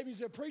 ain't he, baby?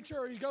 He's a preacher,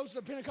 or he goes to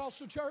a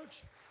Pentecostal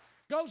church?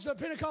 Goes to a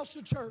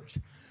Pentecostal church.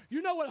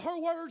 You know what her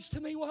words to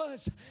me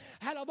was?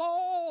 Out of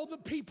all the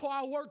people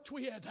I worked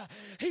with,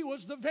 he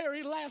was the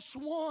very last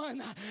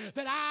one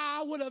that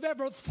I would have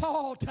ever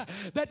thought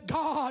that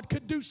God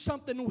could do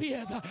something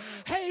with.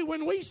 Hey,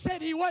 when we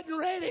said he wasn't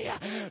ready,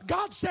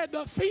 God said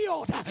the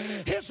field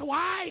is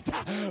white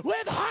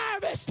with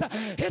harvest.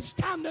 It's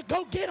time to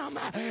go get them.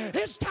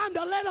 It's time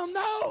to let them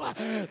know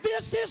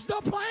this is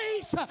the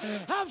place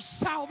of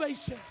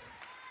salvation.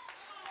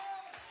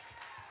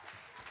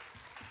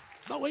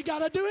 But we got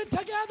to do it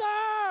together.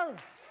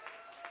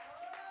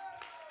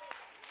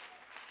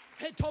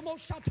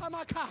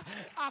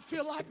 I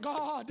feel like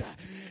God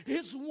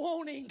is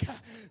wanting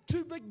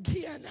to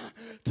begin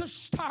to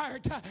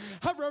start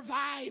a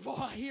revival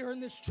here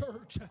in this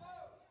church.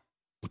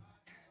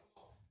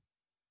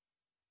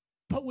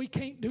 But we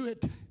can't do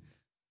it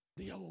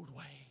the old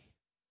way.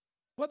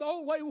 Well, the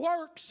old way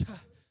works.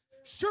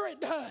 Sure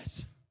it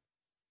does.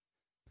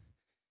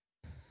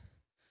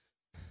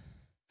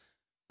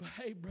 But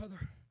hey, brother,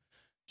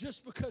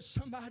 just because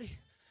somebody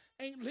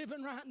ain't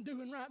living right and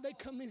doing right, they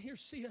come in here,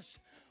 see us.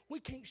 We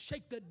can't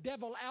shake the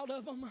devil out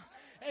of them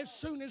as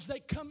soon as they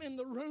come in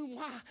the room.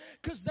 Why?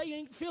 Because they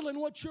ain't feeling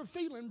what you're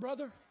feeling,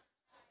 brother.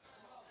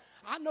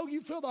 I know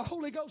you feel the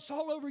Holy Ghost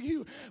all over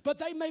you, but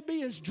they may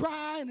be as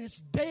dry and as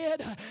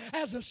dead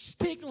as a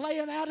stick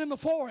laying out in the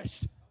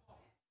forest.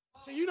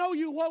 So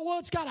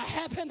what's got to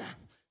happen?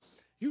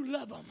 You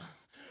love them.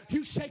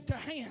 You shake their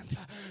hand.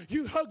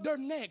 You hug their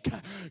neck.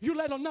 You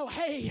let them know,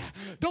 hey,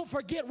 don't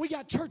forget we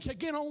got church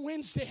again on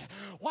Wednesday.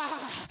 Why?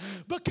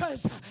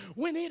 Because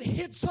when it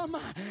hits them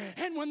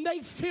and when they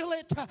feel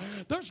it,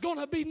 there's going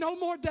to be no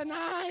more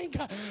denying.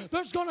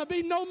 There's going to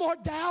be no more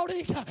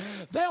doubting.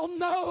 They'll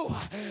know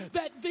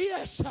that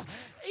this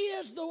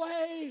is the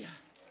way.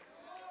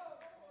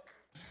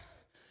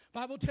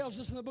 Bible tells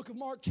us in the book of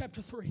Mark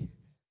chapter 3.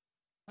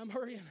 I'm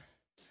hurrying.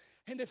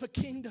 And if a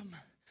kingdom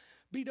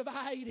be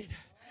divided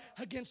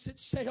against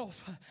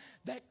itself,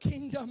 that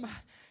kingdom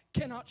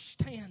cannot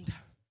stand.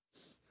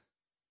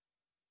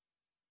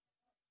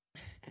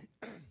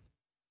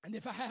 And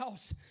if a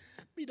house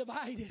be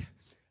divided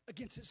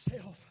against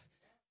itself,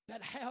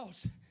 that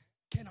house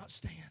cannot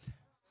stand.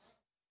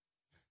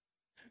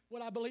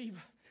 What I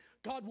believe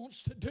God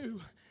wants to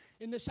do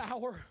in this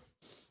hour,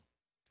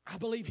 I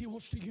believe He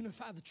wants to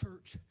unify the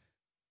church.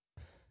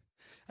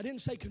 I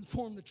didn't say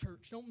conform the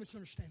church. Don't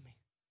misunderstand me.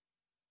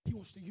 He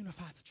wants to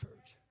unify the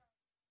church.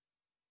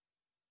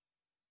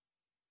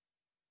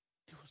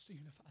 He wants to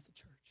unify the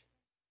church.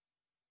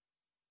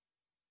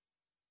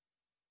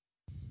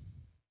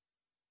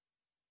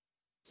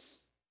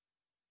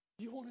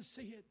 You want to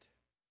see it?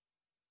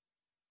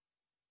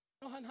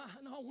 No,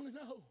 I want to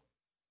know.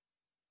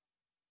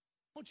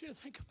 I want you to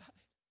think about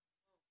it.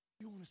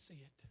 You want to see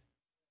it.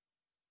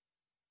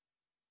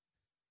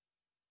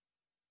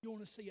 You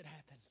want to see it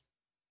happen.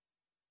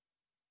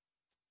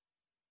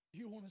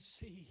 You want to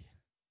see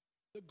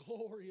the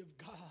glory of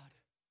God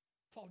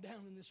fall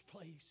down in this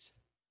place.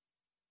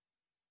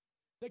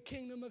 The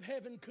kingdom of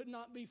heaven could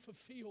not be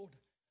fulfilled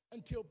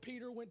until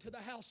Peter went to the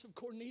house of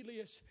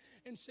Cornelius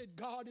and said,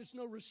 God is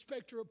no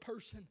respecter of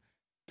person.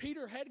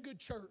 Peter had good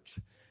church.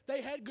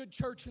 They had good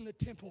church in the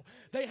temple.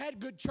 They had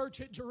good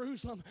church at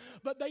Jerusalem.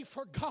 But they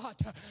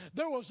forgot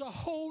there was a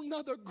whole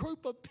nother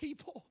group of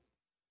people.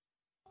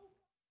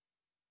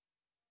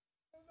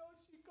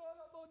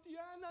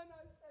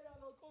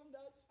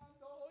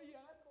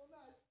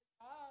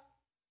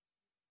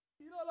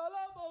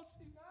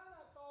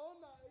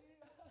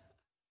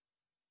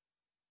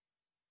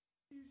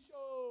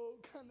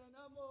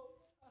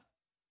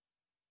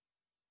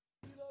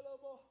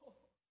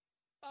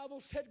 Bible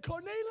said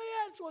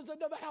Cornelius was a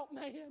devout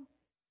man,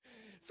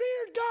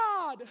 feared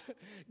God,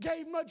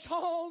 gave much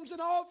alms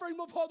and offering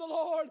before the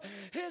Lord.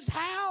 His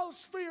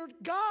house feared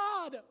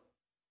God.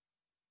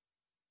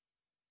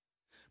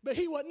 But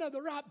he wasn't of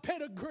the right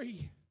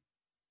pedigree.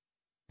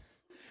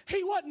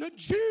 He wasn't a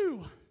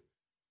Jew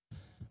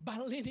by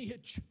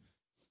lineage.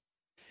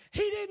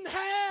 He didn't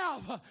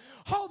have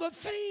all the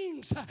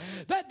things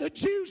that the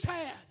Jews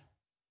had.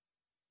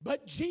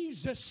 But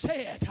Jesus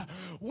said,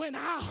 when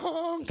I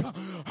hung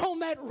on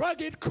that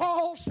rugged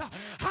cross,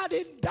 I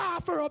didn't die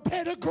for a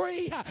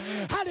pedigree.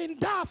 I didn't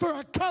die for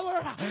a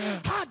color.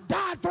 I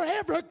died for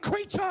every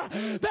creature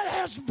that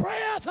has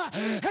breath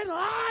and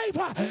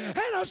life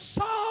and a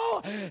soul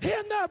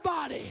in their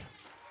body.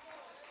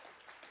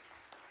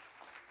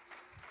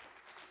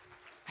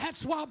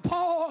 That's why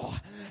Paul,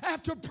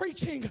 after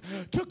preaching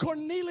to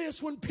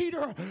Cornelius when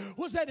Peter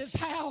was at his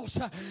house,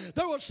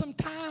 there was some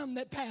time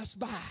that passed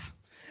by.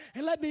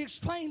 And let me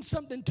explain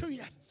something to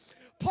you.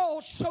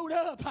 Paul showed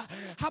up,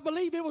 I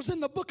believe it was in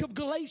the book of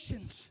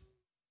Galatians.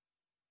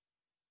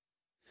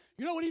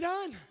 You know what he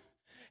done?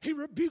 He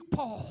rebuked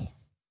Paul.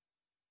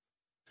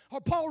 Or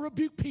Paul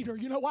rebuked Peter.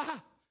 You know why?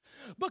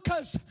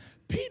 Because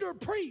Peter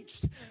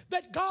preached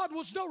that God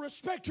was no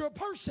respecter of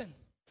person.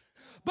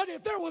 But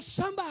if there was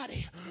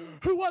somebody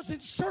who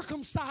wasn't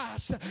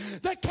circumcised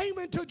that came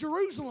into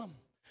Jerusalem,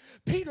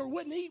 Peter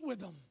wouldn't eat with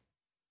them.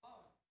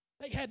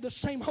 They had the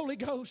same Holy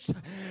Ghost.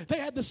 They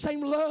had the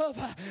same love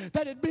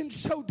that had been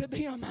showed to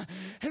them.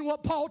 And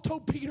what Paul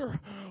told Peter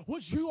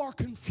was, you are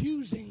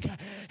confusing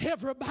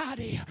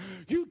everybody.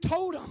 You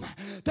told them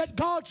that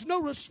God's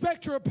no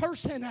respecter of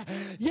person,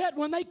 yet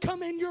when they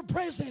come in your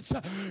presence,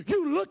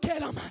 you look at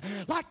them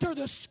like they're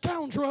the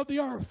scoundrel of the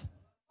earth.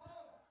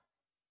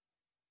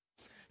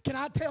 Can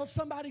I tell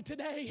somebody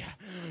today,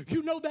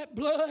 you know that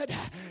blood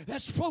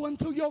that's flowing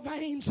through your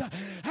veins,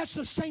 that's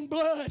the same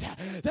blood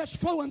that's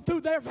flowing through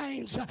their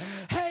veins.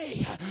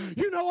 Hey,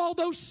 you know all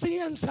those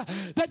sins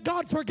that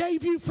God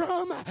forgave you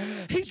from,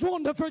 He's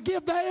wanting to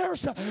forgive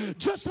theirs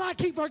just like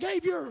He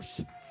forgave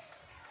yours.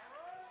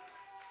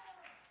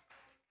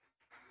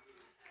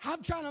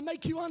 I'm trying to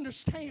make you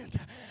understand.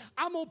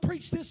 I'm going to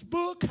preach this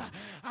book.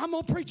 I'm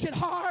going to preach it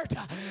hard.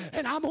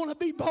 And I'm going to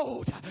be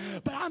bold.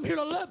 But I'm here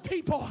to love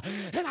people.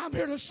 And I'm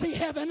here to see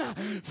heaven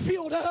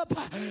filled up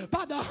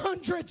by the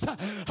hundreds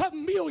of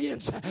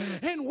millions.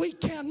 And we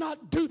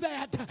cannot do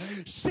that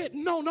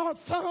sitting on our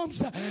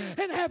thumbs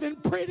and having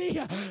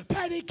pretty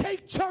patty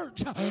cake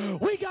church.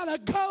 We got to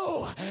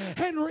go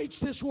and reach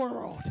this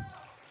world.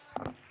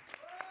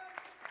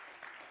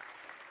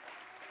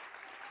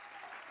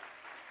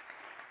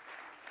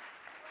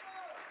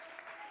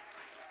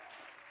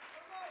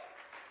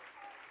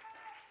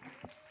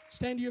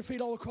 Stand to your feet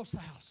all across the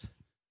house.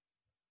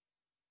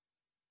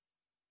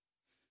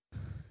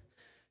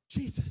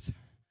 Jesus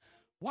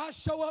Why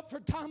show up for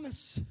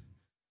Thomas?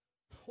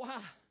 Why?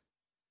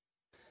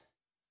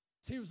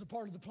 He was a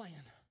part of the plan.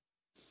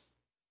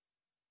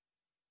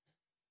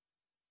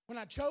 When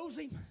I chose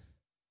him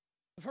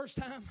the first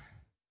time,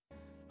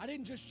 I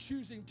didn't just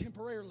choose him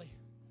temporarily.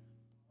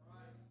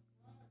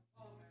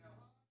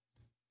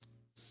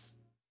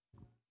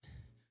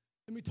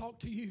 Let me talk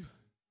to you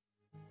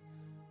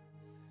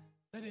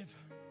that have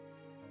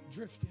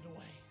drifted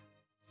away,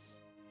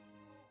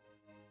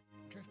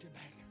 drifted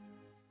back.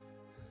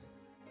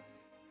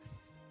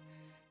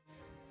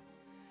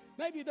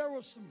 Maybe there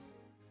was some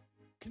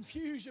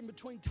confusion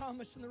between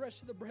Thomas and the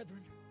rest of the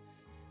brethren.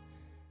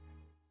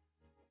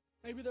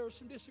 Maybe there were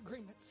some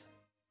disagreements.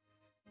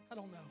 I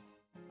don't know.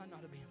 Might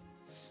not have been.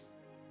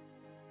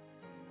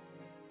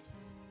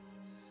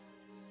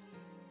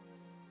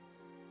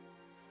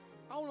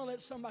 I want to let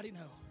somebody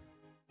know,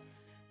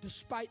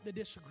 despite the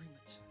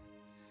disagreements,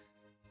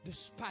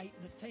 despite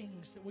the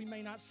things that we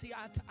may not see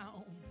eye to eye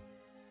on,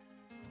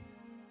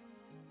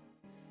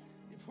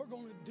 if we're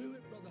going to do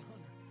it, Brother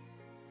Hunter,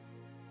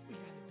 we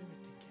got to do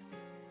it together.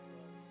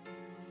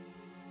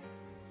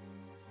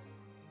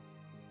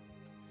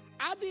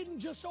 I didn't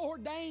just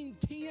ordain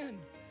 10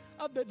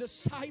 of the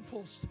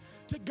disciples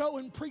to go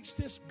and preach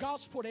this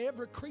gospel to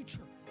every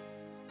creature.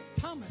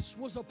 Thomas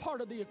was a part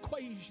of the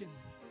equation.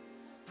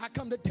 I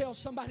come to tell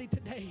somebody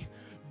today,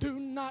 do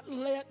not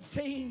let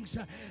things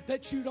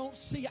that you don't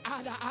see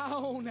eye to eye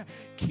on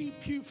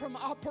keep you from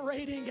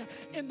operating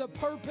in the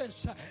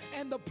purpose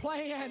and the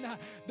plan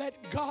that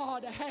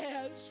God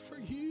has for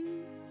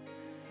you.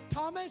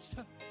 Thomas,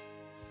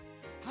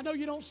 I know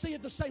you don't see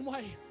it the same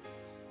way,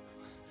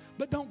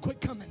 but don't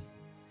quit coming.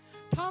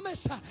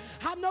 Thomas,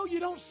 I know you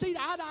don't see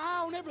eye to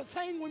eye on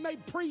everything we may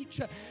preach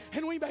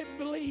and we may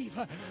believe,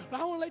 but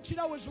I want to let you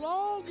know, as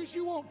long as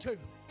you want to,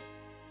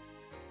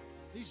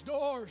 these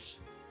doors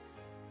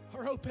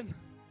are open.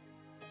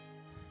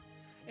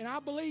 And I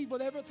believe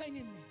with everything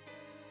in me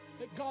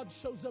that God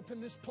shows up in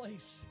this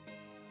place.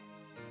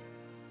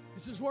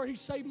 This is where He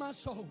saved my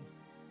soul.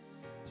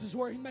 This is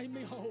where He made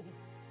me whole.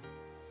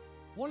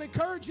 I want to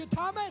encourage you,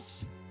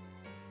 Thomas.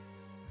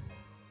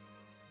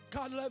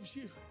 God loves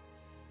you.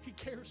 He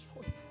cares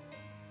for you.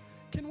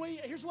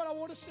 Here's what I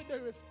want us to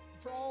do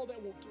for all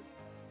that want to.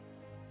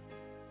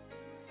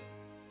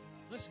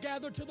 Let's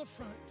gather to the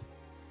front.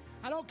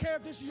 I don't care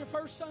if this is your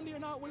first Sunday or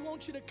not. We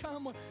want you to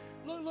come.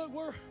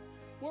 Look,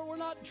 we're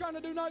not trying to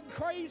do nothing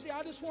crazy.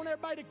 I just want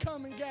everybody to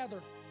come and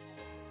gather.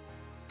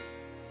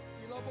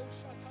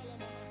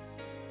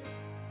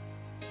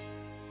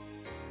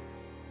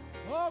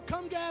 Oh,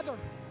 come gather.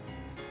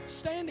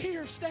 Stand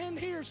here, stand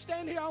here,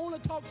 stand here. I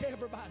want to talk to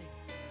everybody.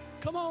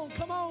 Come on,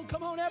 come on,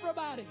 come on,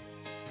 everybody.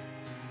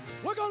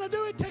 We're going to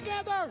do it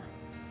together.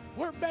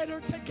 We're better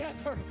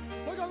together.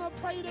 We're going to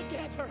pray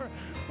together.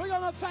 We're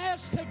going to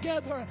fast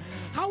together.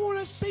 I want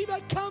to see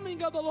the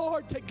coming of the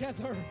Lord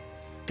together.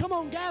 Come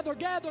on, gather,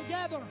 gather,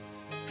 gather.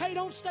 Hey,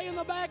 don't stay in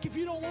the back if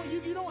you don't want.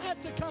 You don't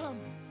have to come.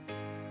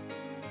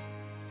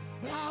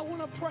 But I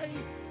want to pray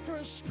for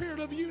a spirit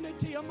of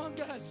unity among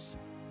us.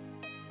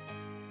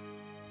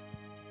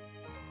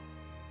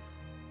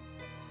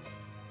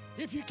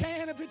 If you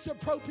can, if it's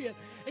appropriate,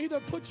 either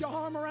put your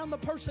arm around the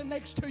person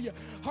next to you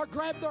or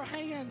grab their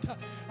hand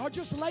or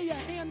just lay a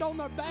hand on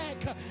their back.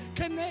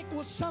 Connect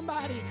with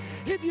somebody.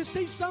 If you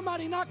see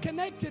somebody not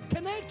connected,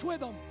 connect with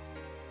them.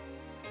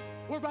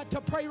 We're about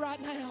to pray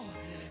right now.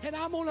 And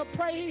I'm going to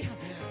pray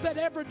that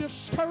every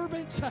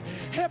disturbance,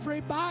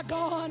 every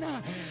bygone,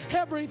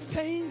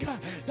 everything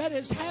that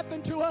has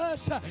happened to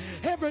us,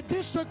 every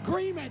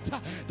disagreement,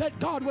 that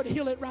God would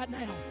heal it right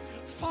now.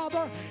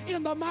 Father,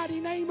 in the mighty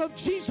name of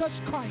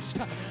Jesus Christ,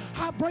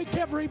 I break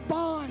every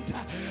bond.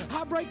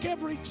 I break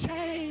every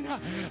chain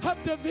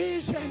of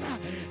division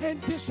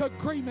and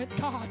disagreement,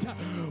 God.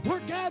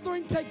 We're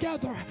gathering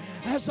together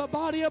as a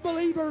body of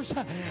believers,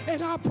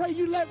 and I pray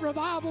you let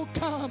revival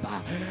come.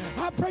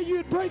 I pray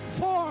you'd break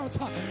forth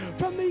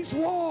from these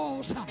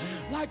walls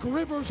like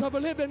rivers of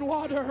living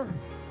water.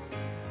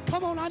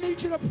 Come on, I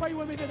need you to pray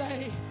with me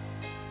today.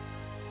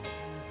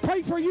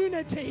 Pray for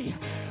unity.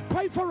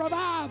 Pray for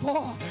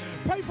revival.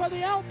 Pray for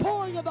the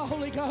outpouring of the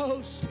Holy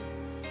Ghost.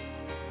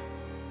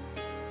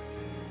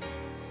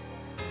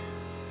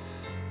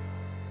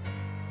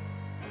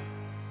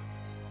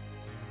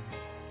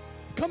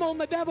 Come on,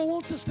 the devil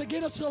wants us to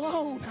get us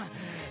alone.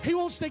 He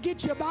wants to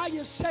get you by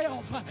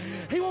yourself.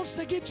 He wants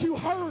to get you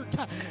hurt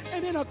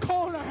and in a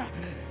corner.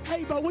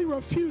 Hey, but we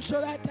refuse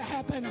for that to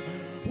happen.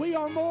 We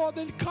are more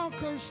than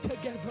conquerors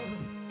together.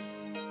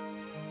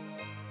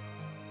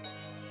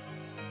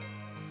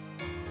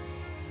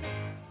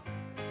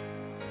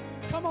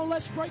 Come on,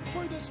 let's break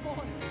through this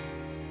morning.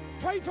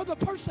 Pray for the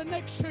person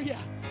next to you.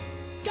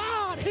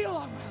 God, heal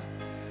them.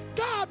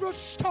 God,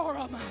 restore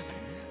them.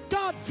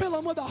 God, fill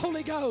them with the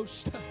Holy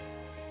Ghost.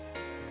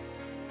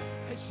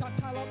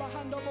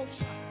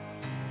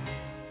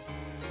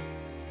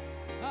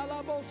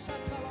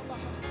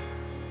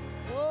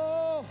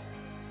 Oh,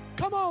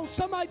 come on,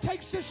 somebody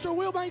take Sister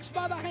Wilbanks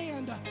by the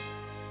hand.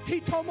 He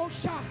told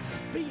Moshe,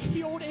 be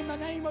healed in the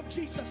name of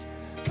Jesus.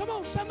 Come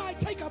on, somebody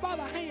take her by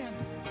the hand.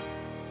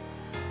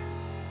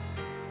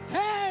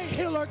 Hey,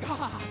 healer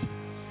God.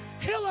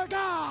 Healer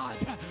God.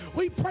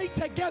 We pray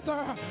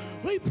together.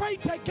 We pray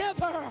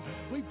together.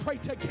 We pray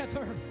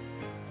together.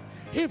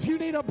 If you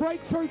need a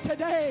breakthrough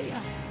today,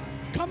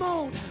 come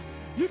on.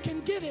 You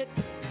can get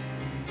it.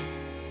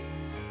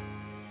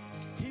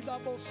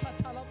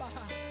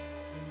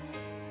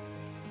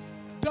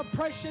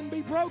 Depression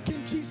be broken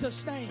in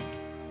Jesus' name.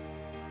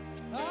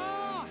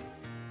 Ah,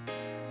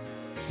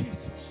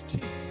 Jesus,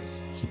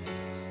 Jesus,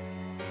 Jesus.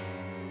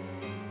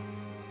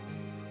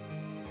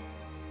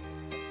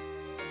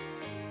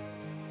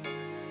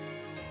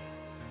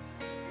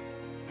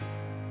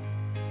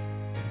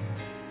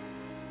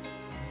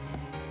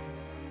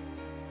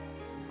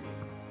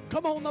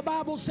 Come on, the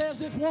Bible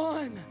says if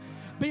one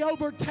be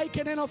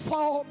overtaken in a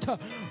fault,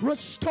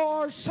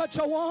 restore such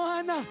a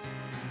one.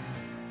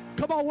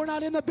 Come on, we're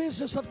not in the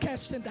business of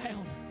casting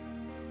down.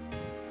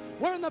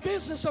 We're in the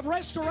business of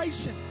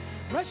restoration.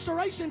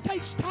 Restoration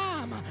takes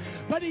time,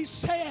 but he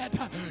said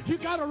you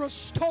got to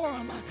restore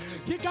them.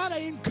 You got to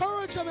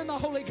encourage them in the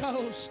Holy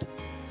Ghost.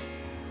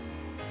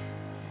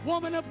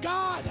 Woman of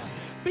God,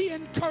 be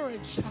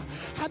encouraged.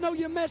 I know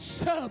you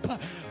messed up,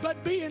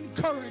 but be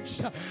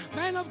encouraged.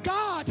 Man of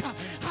God,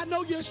 I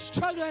know you're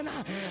struggling.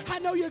 I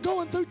know you're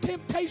going through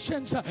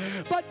temptations,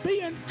 but be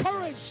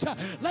encouraged.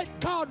 Let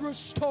God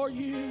restore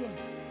you.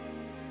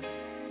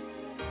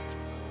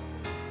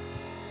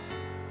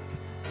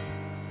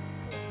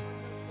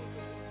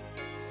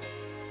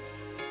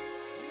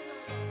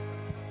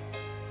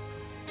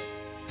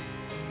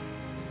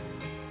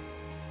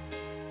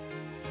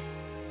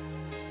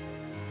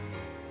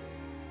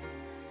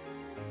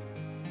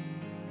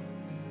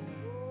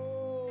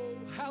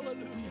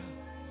 Hallelujah.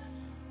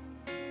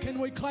 Can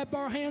we clap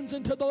our hands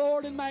unto the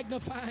Lord and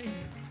magnify Him?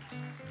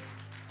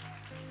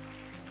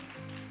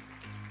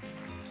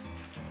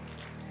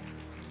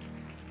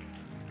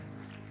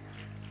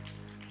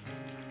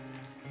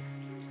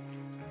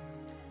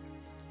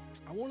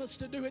 I want us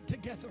to do it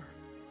together.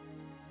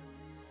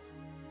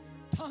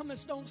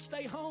 Thomas, don't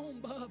stay home,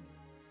 bub.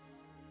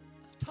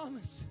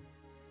 Thomas,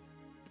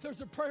 if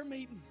there's a prayer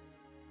meeting,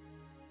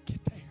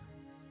 get there.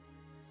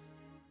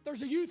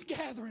 There's a youth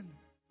gathering,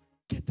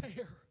 get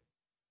there.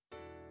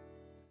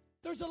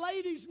 There's a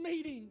ladies'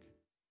 meeting,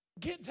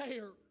 get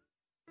there.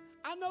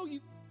 I know you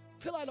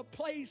feel out of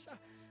place.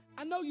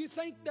 I know you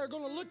think they're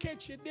going to look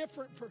at you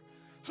different for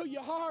who you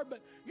are,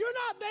 but you're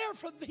not there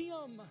for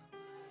them.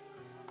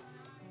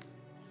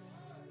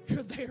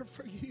 You're there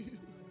for you.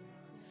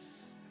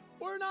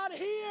 We're not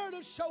here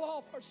to show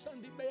off our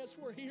Sunday best.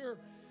 We're here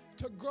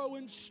to grow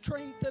in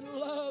strength and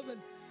love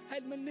and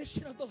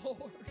admonition of the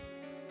Lord.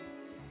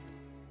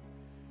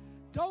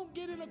 Don't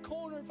get in a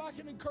corner. If I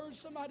can encourage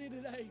somebody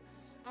today,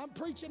 I'm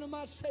preaching to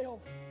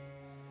myself.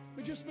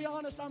 But just be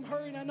honest, I'm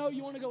hurrying. I know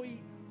you want to go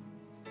eat.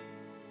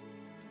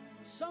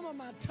 Some of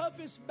my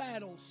toughest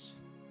battles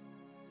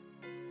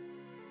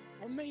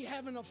are me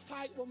having a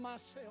fight with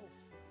myself.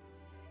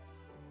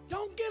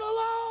 Don't get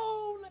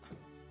alone.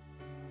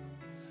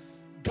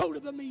 Go to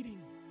the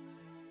meeting.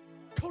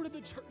 Go to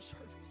the church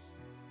service.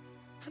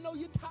 I know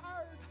you're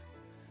tired.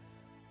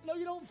 I know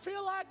you don't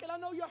feel like it. I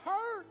know you're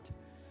hurt.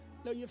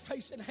 I know you're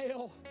facing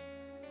hell.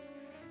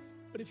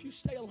 But if you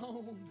stay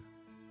alone,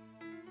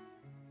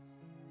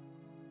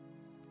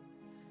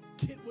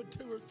 get with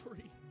 2 or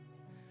 3.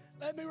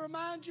 Let me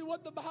remind you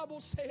what the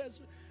Bible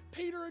says.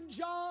 Peter and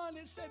John,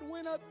 it said,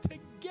 went up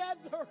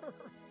together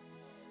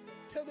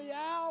to the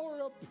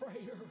hour of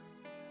prayer.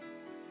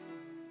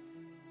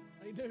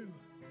 They knew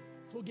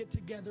if we'll get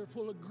together, if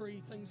we'll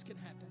agree, things can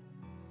happen.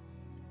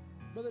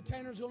 Brother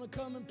Tanner's going to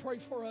come and pray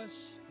for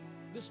us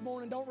this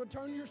morning. Don't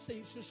return to your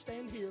seats. Just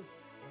stand here.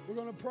 We're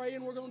going to pray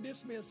and we're going to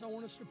dismiss. I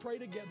want us to pray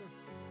together.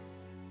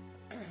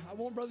 I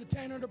want Brother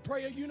Tanner to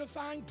pray a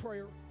unifying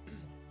prayer.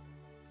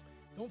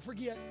 Don't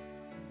forget,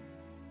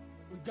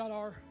 we've got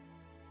our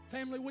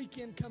family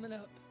weekend coming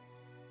up.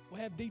 We'll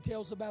have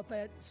details about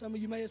that. Some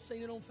of you may have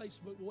seen it on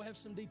Facebook. We'll have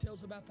some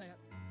details about that.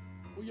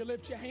 Will you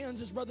lift your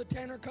hands as Brother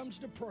Tanner comes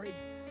to pray?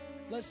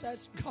 Let's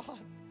ask God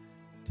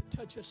to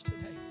touch us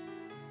today.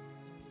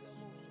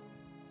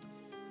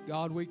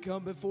 God, we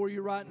come before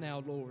you right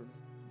now, Lord.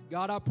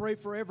 God, I pray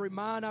for every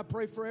mind. I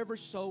pray for every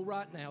soul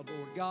right now,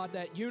 Lord. God,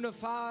 that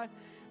unify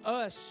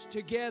us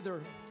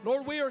together.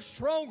 Lord, we are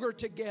stronger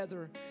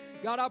together.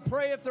 God, I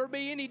pray if there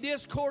be any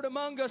discord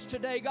among us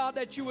today, God,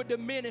 that you would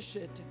diminish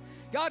it.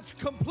 God,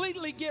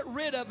 completely get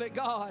rid of it,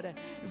 God.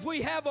 If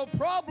we have a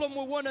problem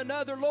with one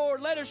another, Lord,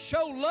 let us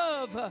show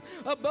love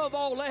above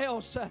all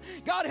else.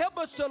 God, help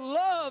us to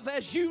love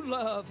as you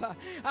love.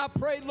 I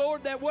pray,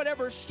 Lord, that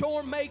whatever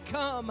storm may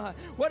come,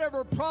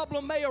 whatever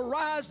problem may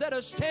arise, that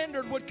a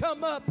standard would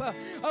come up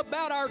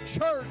about our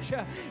church.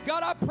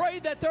 God, I pray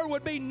that there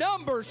would be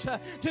numbers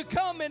to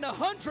come in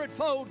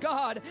 100-fold,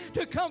 God,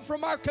 to come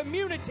from our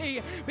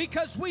community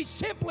because we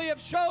simply have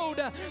showed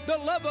the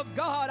love of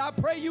God. I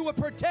pray you would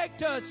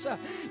protect us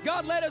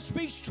God, let us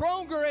be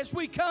stronger as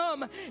we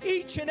come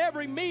each and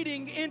every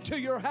meeting into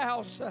your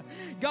house.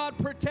 God,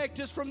 protect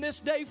us from this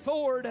day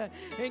forward.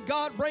 And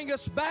God, bring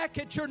us back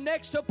at your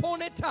next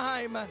appointed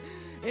time.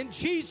 In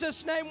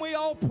Jesus' name we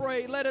all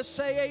pray. Let us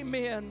say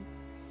amen.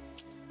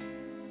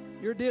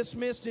 You're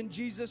dismissed in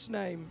Jesus'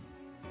 name.